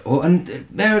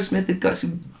Aerosmith had got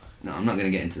some. No, I'm not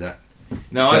going to get into that.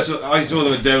 No, I saw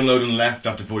them at Download and left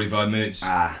after 45 minutes.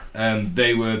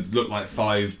 They looked like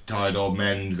 5 tired old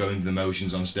men going through the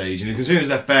motions on stage, and considering it's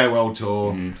their farewell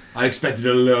tour, I expected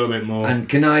a little bit more. And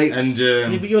can I? And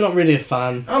but you're not really a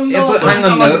fan. I'm not. Hang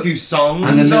on, like a few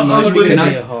songs.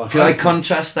 Can I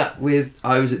contrast that with?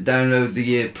 I was at Download the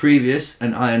year previous,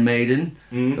 and Iron Maiden,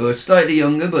 who were slightly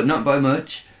younger but not by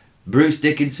much. Bruce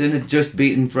Dickinson had just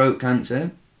beaten throat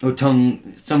cancer or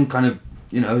some kind of.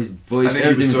 His voice,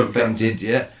 everything was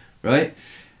affected, right?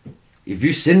 If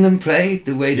you've seen them play,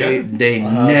 the way they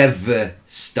never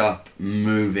stop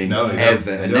moving,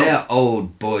 ever. And they are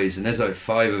old boys, and there's like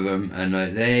 5 of them, and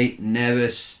they never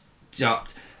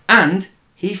stopped. And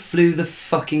he flew the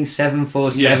fucking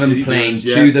 747 plane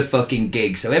to the fucking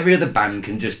gig, so every other band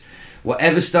can just,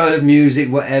 whatever style of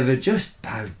music, whatever, just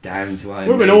bow down to Iron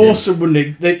Maiden. Would have been awesome,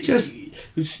 wouldn't it?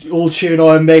 All cheering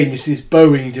Iron Maiden, you see this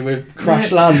Boeing do a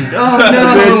crash land. Oh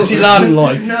no! Emergency land,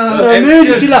 like. No,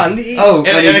 emergency land. In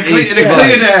a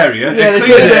cleared area. Yeah, in a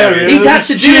cleared area. He'd have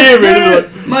to cheering.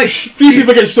 A few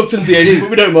people get sucked into the edge, but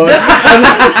we don't mind.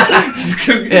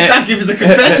 That gives us the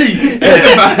confetti.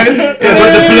 But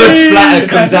the blood splatter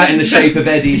comes out in the shape of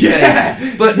Eddie's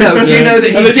face. But no, do you know that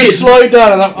he did? Just slide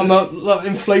down on that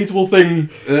inflatable thing,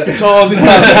 guitars in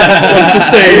hand, onto the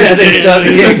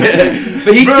stage.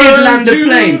 But he did land a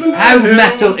plane. How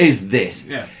metal is this?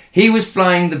 Yeah. He was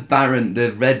flying the Baron,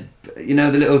 the red, the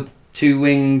little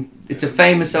 2-wing. It's a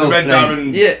famous old plane. The Red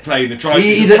Baron plane, the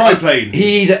triplane.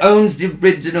 He either owns the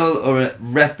original or a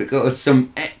replica or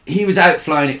some. He was out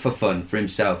flying it for fun for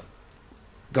himself.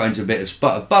 Got into a bit of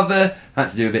spot of bother. Had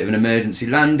to do a bit of an emergency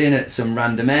landing at some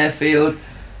random airfield.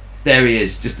 There he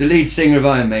is, just the lead singer of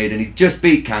Iron Maiden. He just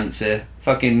beat cancer.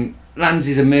 Fucking. Lands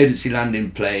his emergency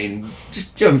landing plane,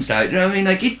 just jumps out, you know what I mean?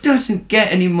 Like, it doesn't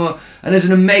get any more. And there's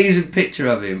an amazing picture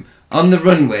of him on the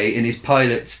runway in his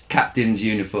pilot's captain's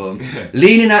uniform,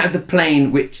 leaning out of the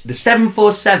plane, the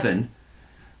 747,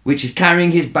 which is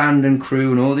carrying his band and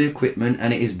crew and all the equipment,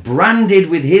 and it is branded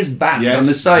with his band on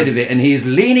the side of it, and he is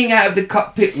leaning out of the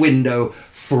cockpit window,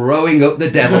 throwing up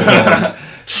the devil horns.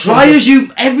 Try as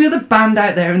every other band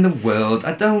out there in the world,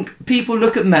 people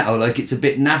look at metal like it's a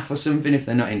bit naff or something if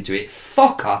they're not into it.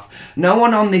 Fuck off. No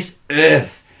one on this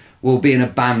earth will be in a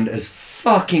band as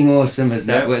fucking awesome as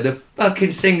that, where the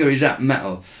fucking singer is that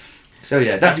metal. So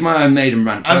yeah, that's my Iron Maiden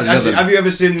rant. Have you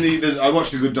ever seen I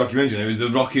watched a good documentary, it was the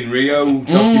Rock in Rio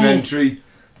documentary,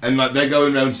 and like they're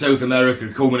going around South America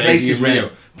culminating in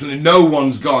Rio. No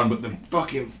one's gone, but the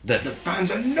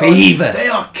fans are nuts. Fever. They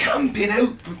are camping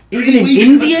out for 3 weeks.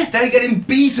 In India? They're getting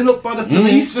beaten up by the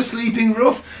police for sleeping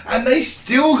rough, and they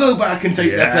still go back and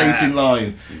take their place in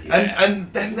line.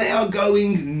 And then they are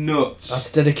going nuts. That's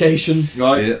dedication.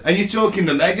 Right? Yeah. And you're talking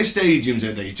the mega stadiums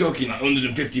out there. You're talking like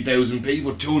 150,000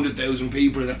 people, 200,000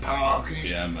 people in a park.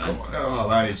 Man. Oh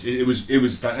man, it was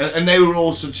fun. And they were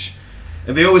all such.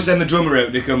 And they always send the drummer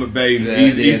out, Nico McBain.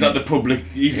 He's like the public.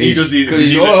 He does the. Is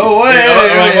he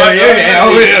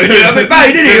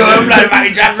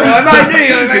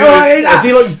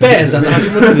like Bears?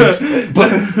 But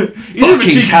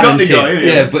fucking talented.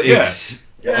 Yeah, but it's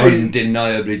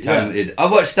undeniably talented. I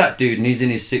watched that dude, and he's in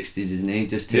his 60s, isn't he?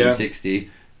 Just turned 60.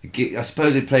 I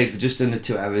suppose he played for just under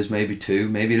 2 hours, maybe 2,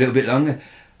 maybe a little bit longer.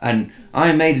 And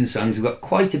Iron Maiden songs have got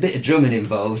quite a bit of drumming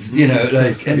involved,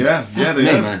 like. And they are.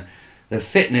 Man. The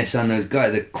fitness on those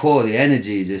guys, the core, the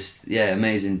energy,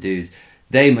 amazing dudes.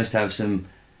 They must have some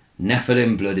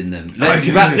Nephilim blood in them. Let's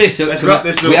wrap this up.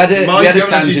 We had a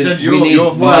tangent. I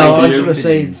just want to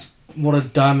say what a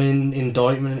damning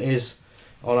indictment it is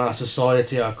on our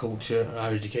society, our culture, and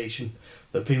our education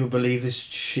that people believe this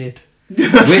shit. Which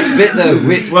bit though?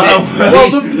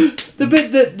 The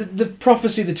bit that the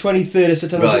prophecy, the 23rd of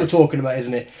September, is what we're talking about,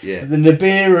 isn't it? Yeah. The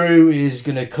Nibiru is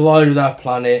going to collide with our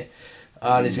planet.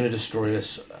 And it's going to destroy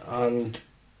us, and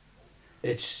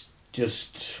it's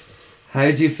just.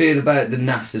 How do you feel about the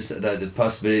NASA, the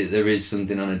possibility that there is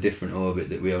something on a different orbit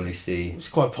that we only see? It's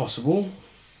quite possible,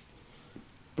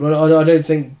 but I don't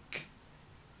think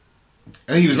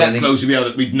I think he was that close to be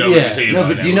able to. We'd know Yeah. what he's saying. No,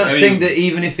 but do you not think that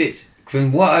even if it's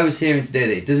from what I was hearing today,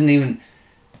 that it doesn't even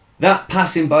that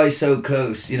passing by so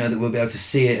close, you know, that we'll be able to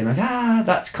see it and like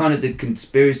that's kind of the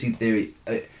conspiracy theory.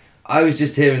 I was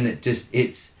just hearing that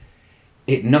it's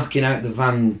knocking out the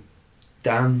Van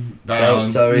Dam belt.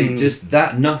 Sorry, just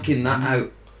that knocking that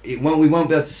out. We won't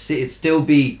be able to see it. Still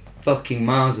be fucking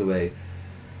miles away,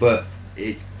 but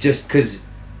it's just because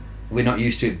we're not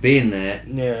used to it being there.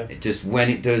 Yeah. It just when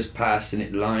it does pass and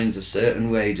it lines a certain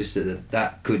way, just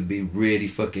that could be really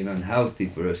fucking unhealthy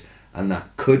for us, and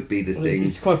that could be the thing.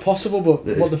 It's quite possible, but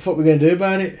what the fuck are we going to do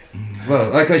about it? Well,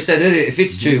 like I said earlier, if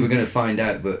it's true, we're going to find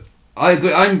out. But I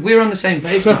agree. We're on the same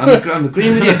page. I'm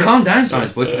agreeing with you. Calm down,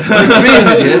 science boy. I'm agreeing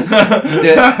with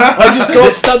you. I just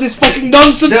can't stand this fucking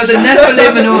nonsense. The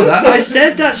Nephilim and all that. I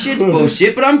said that shit's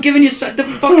bullshit, but I'm giving you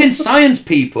the fucking science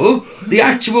people, the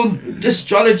actual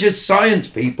astrologers, science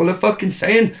people are fucking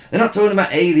saying they're not talking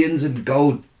about aliens and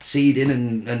gold seeding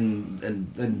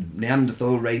and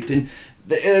Neanderthal raping.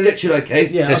 They're literally like, hey,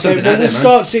 there's something out there, we'll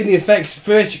start seeing the effects.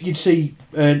 First, you'd see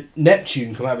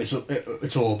Neptune come out of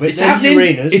its orbit. It's happening.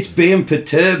 Uranus. It's being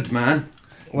perturbed, man.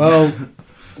 Well,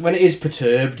 when it is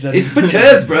perturbed, then it's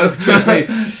perturbed, bro. Trust me.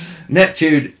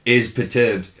 Neptune is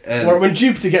perturbed. When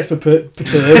Jupiter gets perturbed,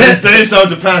 then it's time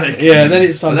to panic. Yeah, then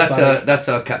it's time to panic. That's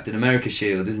our Captain America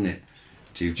shield, isn't it?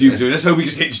 Jupiter. Let's hope he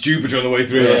just hits Jupiter on the way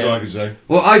through. Yeah. That's what I can say.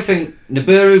 Well, I think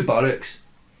Nibiru bollocks,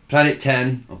 Planet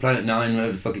 10 or Planet 9,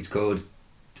 whatever the fuck it's called,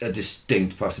 a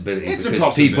distinct possibility. It's because a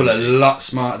possibility. People are a lot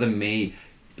smarter than me.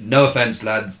 No offence,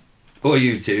 lads, or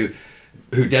you two,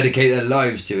 who dedicate their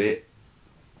lives to it,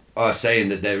 are saying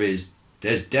that there's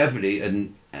definitely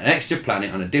an extra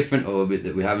planet on a different orbit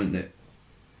that we haven't. You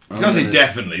can't say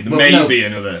definitely. There well, may no, be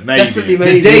another. Maybe. Definitely,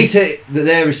 maybe. The data that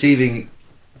they're receiving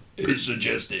is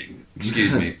suggesting.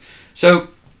 Excuse me. So,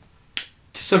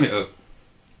 to sum it up,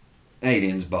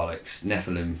 aliens bollocks,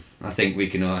 Nephilim. I think we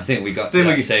got to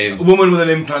that same. A woman with an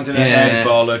implant in her head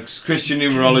bollocks. Christian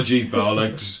numerology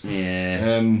bollocks.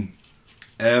 Yeah.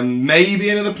 Maybe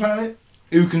another planet.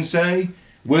 Who can say?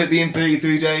 Will it be in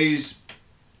 33 days?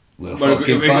 We'll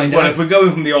fucking find out. Well, if we're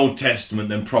going from the Old Testament,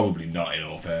 then probably not. In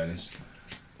all fairness,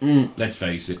 let's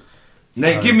face it.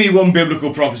 Nate, give me one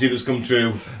biblical prophecy that's come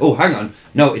true. Oh, hang on.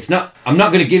 No, it's not. I'm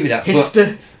not going to give you that.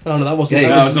 History. Oh no, that wasn't.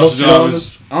 Yeah, that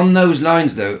was on those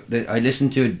lines, though, I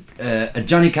listened to a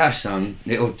Johnny Cash song.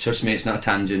 Trust me, it's not a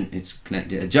tangent. It's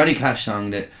connected. A Johnny Cash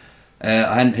song that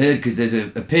I hadn't heard because there's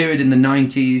a period in the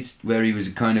 90s where he was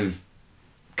kind of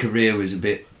career was a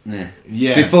bit.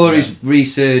 Before his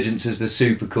resurgence as the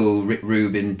super cool Rick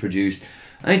Rubin produced,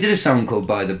 and he did a song called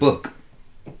 "By the Book,"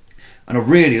 and I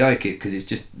really like it because it's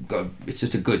just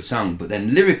a good song. But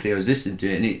then lyrically, I was listening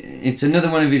to it, and it's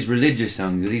another one of his religious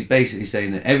songs. And he's basically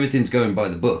saying that everything's going by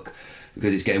the book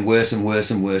because it's getting worse and worse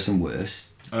and worse and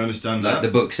worse. I understand like that.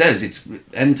 The book says, it's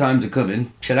end times are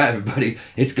coming. Chill out, everybody.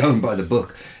 It's going by the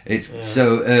book.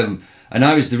 So. And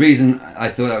the reason I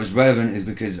thought that was relevant is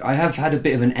because I have had a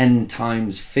bit of an end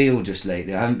times feel just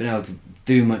lately. I haven't been able to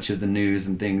do much of the news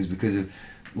and things because of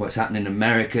what's happening in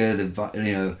America.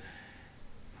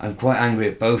 I'm quite angry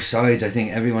at both sides. I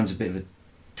think everyone's a bit of a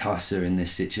tosser in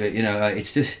this situation.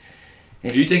 It's just. Are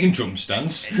you taking Trump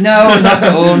stance? No, not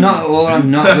at all. Not at all. I'm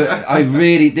not. But I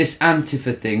really this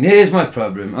Antifa thing. Here's my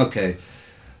problem. Okay,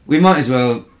 we might as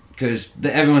well because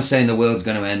everyone's saying the world's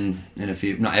going to end in a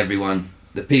few. Not everyone.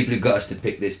 The people who got us to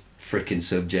pick this frickin'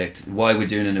 subject, why we're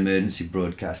doing an emergency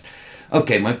broadcast.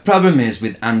 Okay, my problem is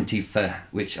with Antifa,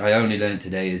 which I only learned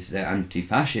today is they're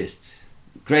anti-fascists.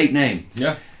 Great name.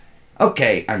 Yeah.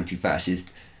 Okay, anti-fascist.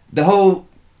 The whole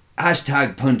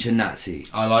hashtag punch a Nazi.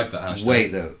 I like that hashtag.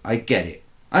 Wait though, I get it.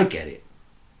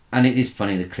 And it is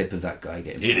funny, the clip of that guy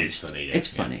getting punched. It is funny, yeah. It's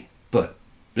funny. But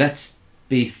let's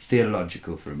be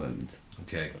theological for a moment.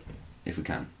 Okay. If we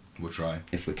can. We'll try.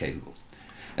 If we're capable.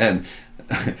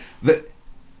 But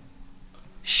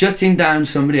shutting down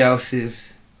somebody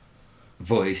else's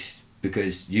voice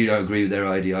because you don't agree with their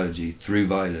ideology through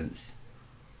violence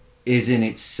is in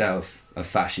itself a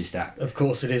fascist act. Of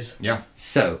course it is. Yeah.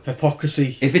 So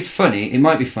hypocrisy. If it's funny, it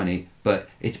might be funny, but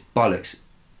it's bollocks.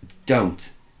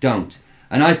 Don't.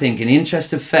 And I think in the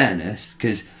interest of fairness,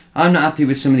 because I'm not happy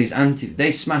with some of these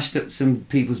they smashed up some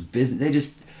people's business. They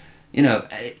just,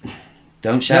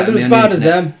 don't shout at me on the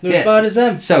internet. They're as bad as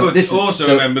them. So but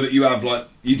remember that you have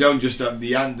you don't just have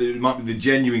it might be the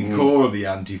genuine core of the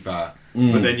Antifa,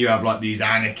 but then you have these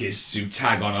anarchists who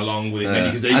tag on along with it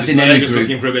because they're just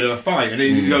looking for a bit of a fight, and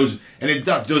it goes, and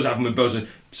that does happen with both.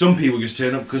 Some people just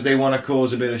turn up because they want to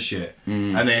cause a bit of shit,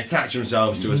 and they attach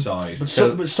themselves to a side.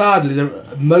 But sadly,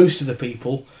 most of the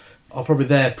people are probably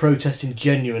there protesting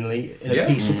genuinely in a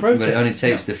peaceful protest. But it only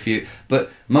takes the few.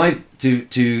 But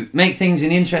to make things in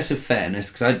the interest of fairness,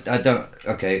 because I don't.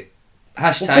 Okay,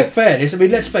 hashtag. Well, for fairness, I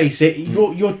mean, let's face it.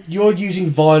 You're using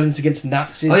violence against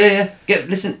Nazis. Oh yeah.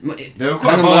 Listen, they were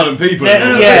quite violent people.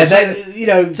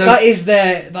 So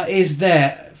that is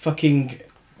their fucking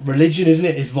religion, isn't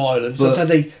it? Is violence.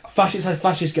 That's how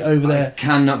fascists get over there. I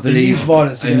cannot believe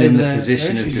I'm in the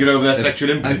position of get over their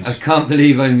sexual impotence. I can't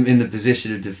believe I'm in the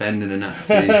position of defending a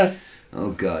Nazi.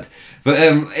 Oh God.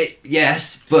 But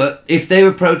yes, but if they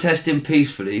were protesting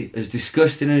peacefully, as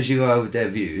disgusting as you are with their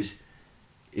views,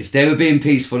 if they were being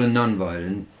peaceful and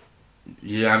non-violent,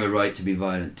 you don't have a right to be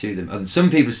violent to them. And some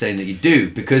people are saying that you do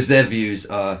because their views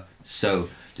are so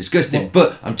disgusting.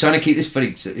 But I'm trying to keep this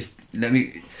funny. So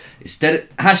instead of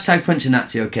hashtag punch a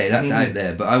Nazi, okay, that's out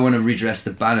there. But I want to redress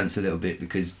the balance a little bit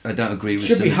because I don't agree with.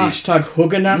 Should be hashtag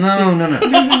hug a Nazi.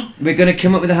 No. We're going to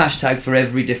come up with a hashtag for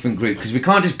every different group because we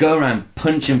can't just go around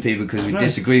punching people because we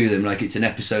disagree with them like it's an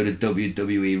episode of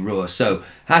WWE Raw. So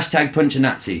hashtag punch a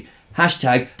Nazi,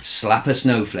 hashtag slap a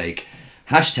snowflake,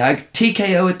 hashtag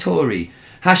TKO a Tory.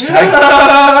 Hashtag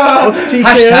what's TKO?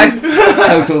 Hashtag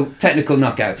total technical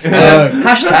knockout.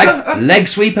 Hashtag leg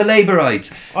sweep a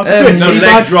Labourite.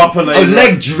 Leg drop a Labourite. Oh,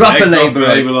 leg drop a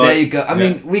Labourite. There you go. I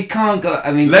mean, we can't go.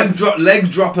 I mean, leg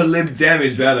drop a Lib Dem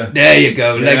is better. There you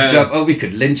go. Leg drop. Oh, we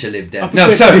could lynch a Lib Dem.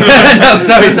 No, sorry. No,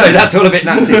 sorry. That's all a bit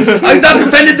Nazi. That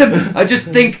offended them. I just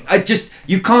think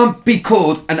you can't be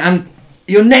called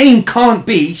your name can't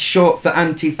be short for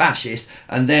anti-fascist,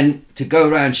 and then to go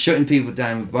around shutting people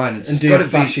down with violence. And do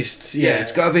fascists. Yeah,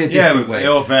 it's got to be a different way. In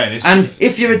all fairness. And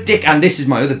if you're a dick, and this is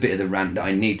my other bit of the rant that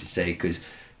I need to say, because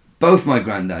both my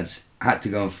granddads had to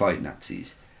go and fight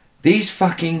Nazis. These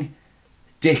fucking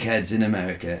dickheads in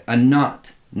America are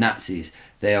not Nazis.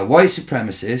 They are white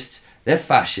supremacists, they're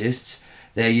fascists,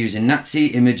 they're using Nazi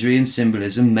imagery and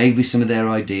symbolism, maybe some of their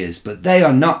ideas, but they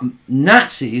are not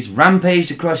Nazis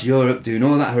rampaged across Europe doing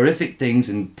all that horrific things,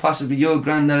 and possibly your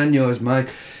granddad and yours, Mike,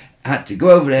 had to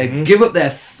go over there, give up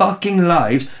their fucking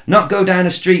lives, not go down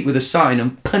a street with a sign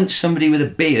and punch somebody with a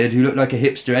beard who looked like a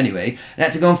hipster anyway, and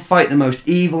had to go and fight the most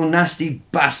evil, nasty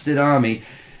bastard army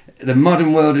the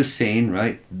modern world has seen,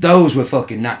 right? Those were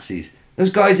fucking Nazis.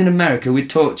 Those guys in America with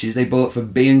torches they bought for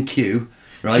B&Q,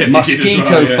 right?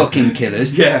 Mosquito fucking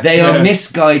killers. They are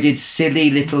misguided, silly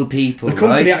little people. The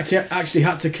company actually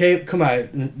had to come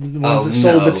out, the ones that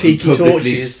sold the tiki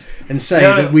torches, and say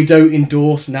that we don't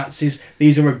endorse Nazis.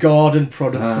 These are a garden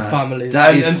product for families.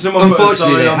 That is,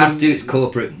 unfortunately, they have to. It's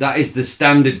corporate. That is the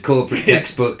standard corporate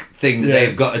textbook thing that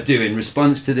they've got to do in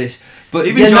response to this. But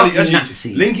even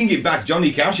linking it back,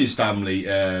 Johnny Cash's family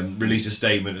released a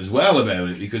statement as well about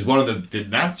it, because one of the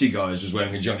Nazi guys was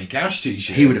wearing a Johnny Cash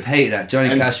t-shirt. He would have hated that.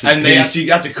 Johnny Cash was and they actually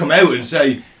had to come out and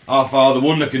say, our father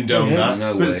wouldn't have condoned that.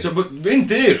 No way. But in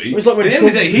theory, it's like at the end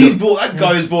of the day, that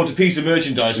guy has bought a piece of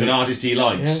merchandise from an artist he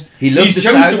likes. He loves He's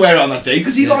chosen to wear it on that day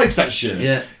because he likes that shirt.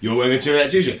 Yeah. You're wearing a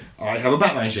t-shirt. I have a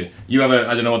Batman shirt. You have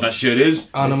I don't know what that shirt is.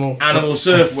 Animal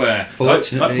surfwear.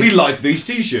 Fortunately. We like these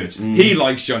t-shirts. He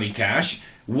likes Johnny Cash.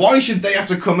 Why should they have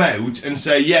to come out and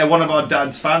say, yeah, one of our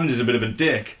dad's fans is a bit of a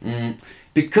dick?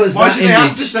 Because why should they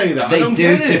have to say that? They I don't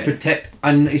do get to it. protect,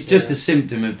 and it's just a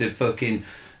symptom of the fucking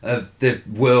of the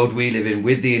world we live in,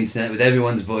 with the internet, with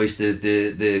everyone's voice,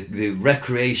 the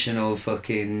recreational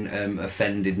fucking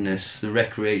offendedness, the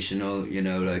recreational,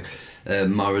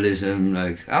 moralism,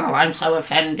 like, oh, I'm so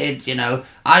offended,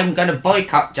 I'm going to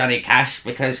boycott Johnny Cash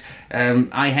because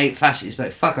I hate fascists.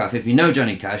 Like, fuck off. If you know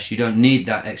Johnny Cash, you don't need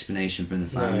that explanation from the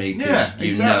family. Yeah, you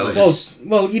exactly. know.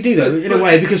 Well, you do though, in a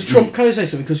way, because Trump, can I say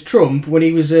something? Because Trump, when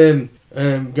he was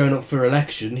going up for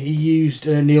election, he used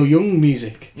Neil Young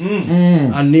music.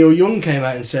 And Neil Young came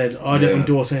out and said, I don't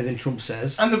endorse anything Trump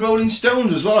says. And the Rolling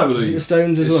Stones as well, I believe. Was it the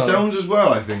Stones as well? The Stones as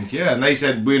well, I think, yeah. And they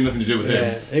said, we had nothing to do with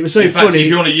him. It was so in fact, funny. if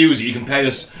you want to use it, you can pay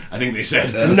us, I think they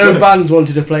said. No bands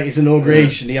wanted to play his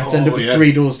inauguration. He had to end up with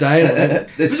 3 doors down.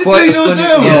 There's Was quite it 3 doors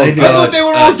down? Yeah, I thought they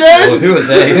were all dead. Who are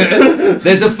they?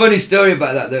 There's a funny story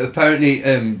about that apparently...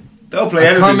 They'll play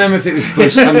anything. I can't remember if it was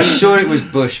Bush. I'm sure it was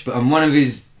Bush, but on one of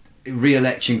his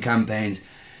re-election campaigns,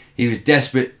 he was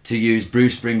desperate to use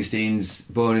Bruce Springsteen's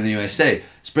Born in the USA.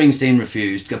 Springsteen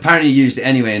refused. Apparently he used it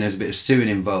anyway, and there's a bit of suing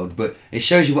involved, but it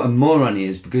shows you what a moron he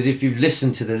is, because if you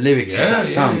listen to the lyrics of that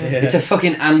song, it's a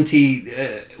fucking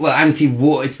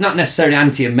anti-war. It's not necessarily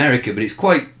anti-America, but it's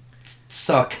quite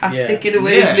sarcastic in a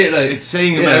way, isn't it? Like, it's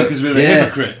saying America's a bit of a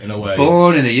hypocrite in a way.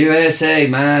 Born in the USA,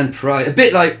 man, pride. A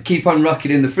bit like Keep On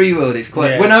Rocking in the Free World. It's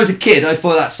quite. When I was a kid, I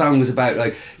thought that song was about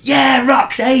like,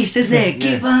 rock's ace, isn't it?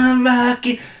 Keep on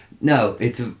rocking. No,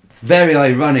 it's a very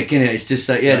ironic, isn't it? It's just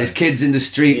like, there's kids in the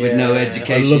street with no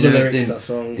education. I love the and lyrics everything. of that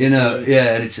song. You know,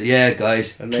 and it's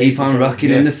guys, Amazing keep on song. rocking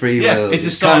in the free world. It's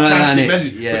a sarcastic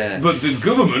message. Yeah, but the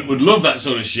government would love that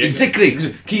sort of shit.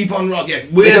 Exactly. Keep on rocking. Yeah,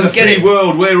 we're the free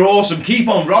world. We're awesome. Keep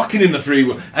on rocking in the free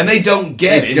world. And they don't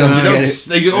get it.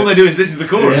 All they do is listen to the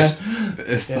chorus.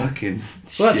 Fucking.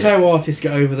 Well, that's how artists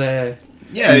get over there.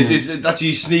 Yeah, that's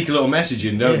you sneak a little message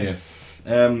in, don't you?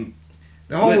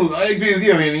 I agree with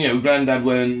you. I mean,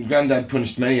 Grandad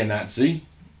punched many a Nazi,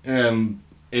 in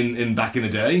back in the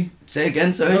day. Say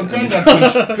again, sorry. Well,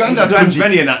 Grandad punched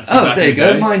many a Nazi. Oh, back there you in the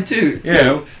go. day. Mine too. You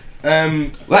know.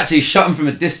 Well, actually, he shot him from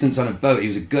a distance on a boat. He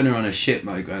was a gunner on a ship,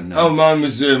 my granddad. Oh, mine had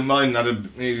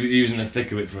he was in the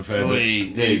thick of it for a fair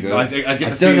bit. There you go. I get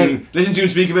the feeling. Listen to him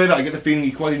speak about it. I get the feeling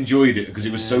he quite enjoyed it because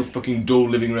it was so fucking dull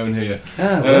living around here.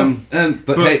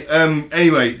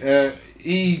 Anyway,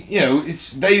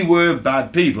 they were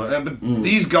bad people, but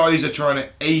these guys are trying to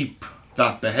ape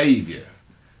that behaviour.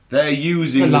 They're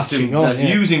using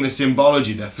using the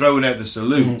symbology. They're throwing out the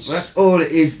salutes. Well, that's all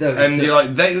it is, though. And you're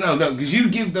like, because you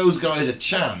give those guys a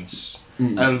chance,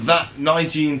 and that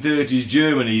 1930s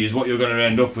Germany is what you're going to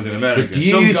end up with in America. But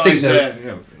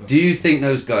do you think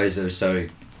those guys, though,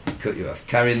 sorry to cut you off,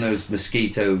 carrying those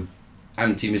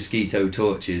anti-mosquito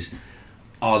torches,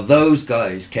 are those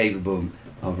guys capable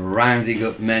of rounding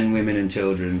up men, women and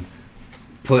children,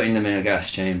 putting them in a gas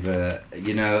chamber,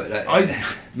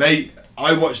 Mate,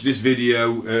 I watched this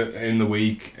video in the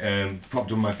week,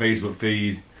 popped on my Facebook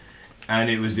feed,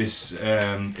 and it was this.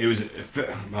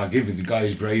 I'll give it the guy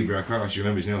who's braver. I can't actually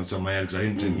remember his name off the top of my head because I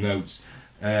didn't take notes.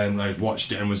 I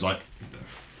watched it and was like, "The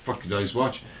fuck did I just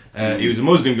watch?" He was a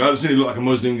Muslim guy. He looked like a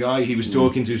Muslim guy. He was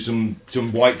talking to some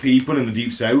white people in the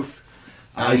deep south,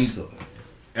 and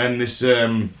this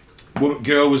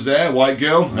girl was there, white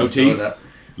girl, no teeth.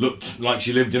 Looked like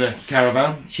she lived in a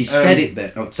caravan. She said it,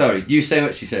 but sorry, you say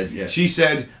what she said. Yeah. She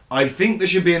said, "I think there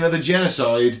should be another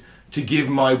genocide to give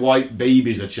my white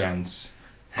babies a chance."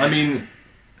 I mean,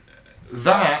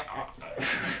 that,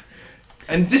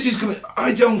 and this is coming.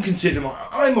 I don't consider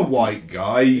I'm a white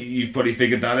guy. You've probably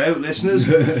figured that out, listeners.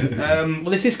 Well,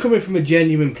 this is coming from a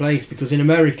genuine place because in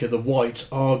America, the whites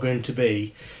are going to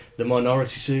be the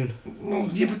minority soon. Well,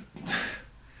 yeah, but.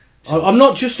 I'm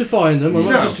not justifying them. I'm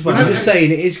just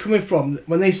saying it is coming from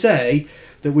when they say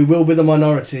that we will be the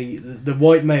minority. The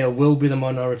white male will be the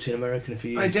minority in America in a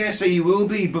few years. I dare say you will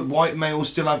be, but white males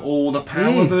still have all the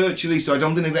power virtually. So I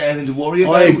don't think they've got anything to worry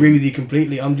about. I agree with you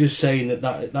completely. I'm just saying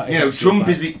that is. Trump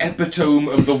is the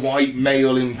epitome of the white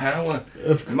male in power.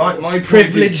 My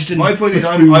privileged. My point is,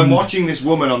 I'm watching this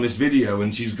woman on this video,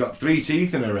 and she's got 3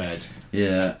 teeth in her head.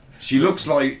 Yeah. She looks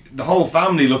like, the whole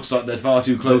family looks like they're far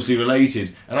too closely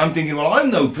related. And I'm thinking, well, I'm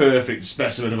no perfect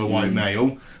specimen of a white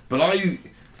male, but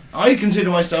I consider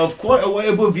myself quite a way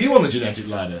above you on the genetic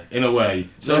ladder, in a way.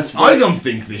 So I don't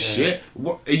think this shit.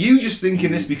 What, are you just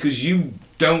thinking this because you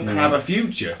don't have a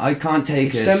future? I can't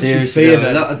take her seriously.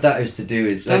 A lot of that is to do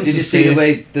with... did you see the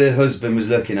way the husband was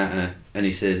looking at her? And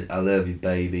he said, "I love you,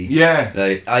 baby." Yeah.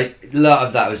 A lot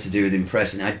of that was to do with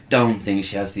impressing. I don't think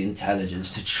she has the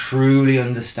intelligence to truly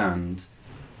understand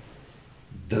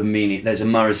the meaning. There's a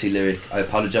Morrissey lyric. I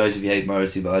apologise if you hate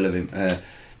Morrissey, but I love him.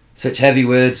 Such heavy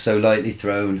words, so lightly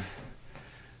thrown.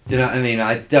 Do you know what I mean?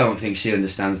 I don't think she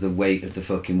understands the weight of the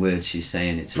fucking words she's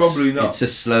saying. It's probably not. It's a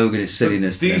slogan. It's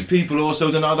silliness. But these people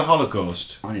also deny the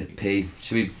Holocaust. I need a pee.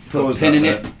 Should we put a pin in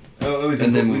it?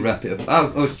 And then we'll wrap it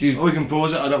up. We can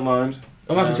pause it, I don't mind.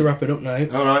 I'm happy to wrap it up now.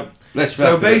 Alright. Let's wrap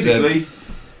it up. So basically,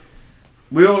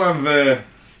 we all have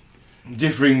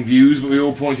differing views, but we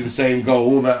all point to the same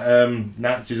goal, that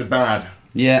Nazis are bad.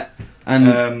 Yeah.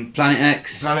 And Planet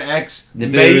X.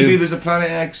 Nibiru. Maybe there's a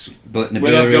Planet X. But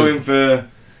Nibiru.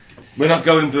 We're not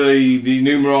going for the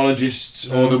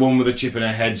numerologists or the one with a chip in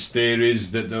their heads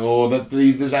theories that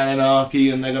there's anarchy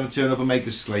and they're going to turn up and make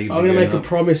us slaves. I'm going to make a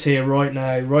promise here, right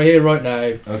now.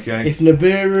 Okay. If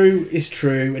Nibiru is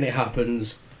true and it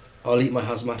happens, I'll eat my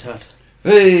hazmat hat.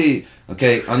 Hey!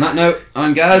 Okay, on that note,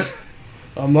 I'm Gaz.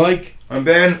 I'm Mike. I'm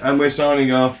Ben, and we're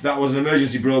signing off. That was an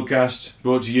emergency broadcast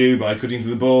brought to you by Cutting to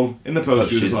the Ball in the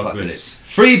Post-Truth Apocalypse.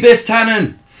 Free Biff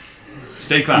Tannen!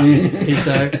 Stay classy. Peace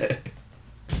out.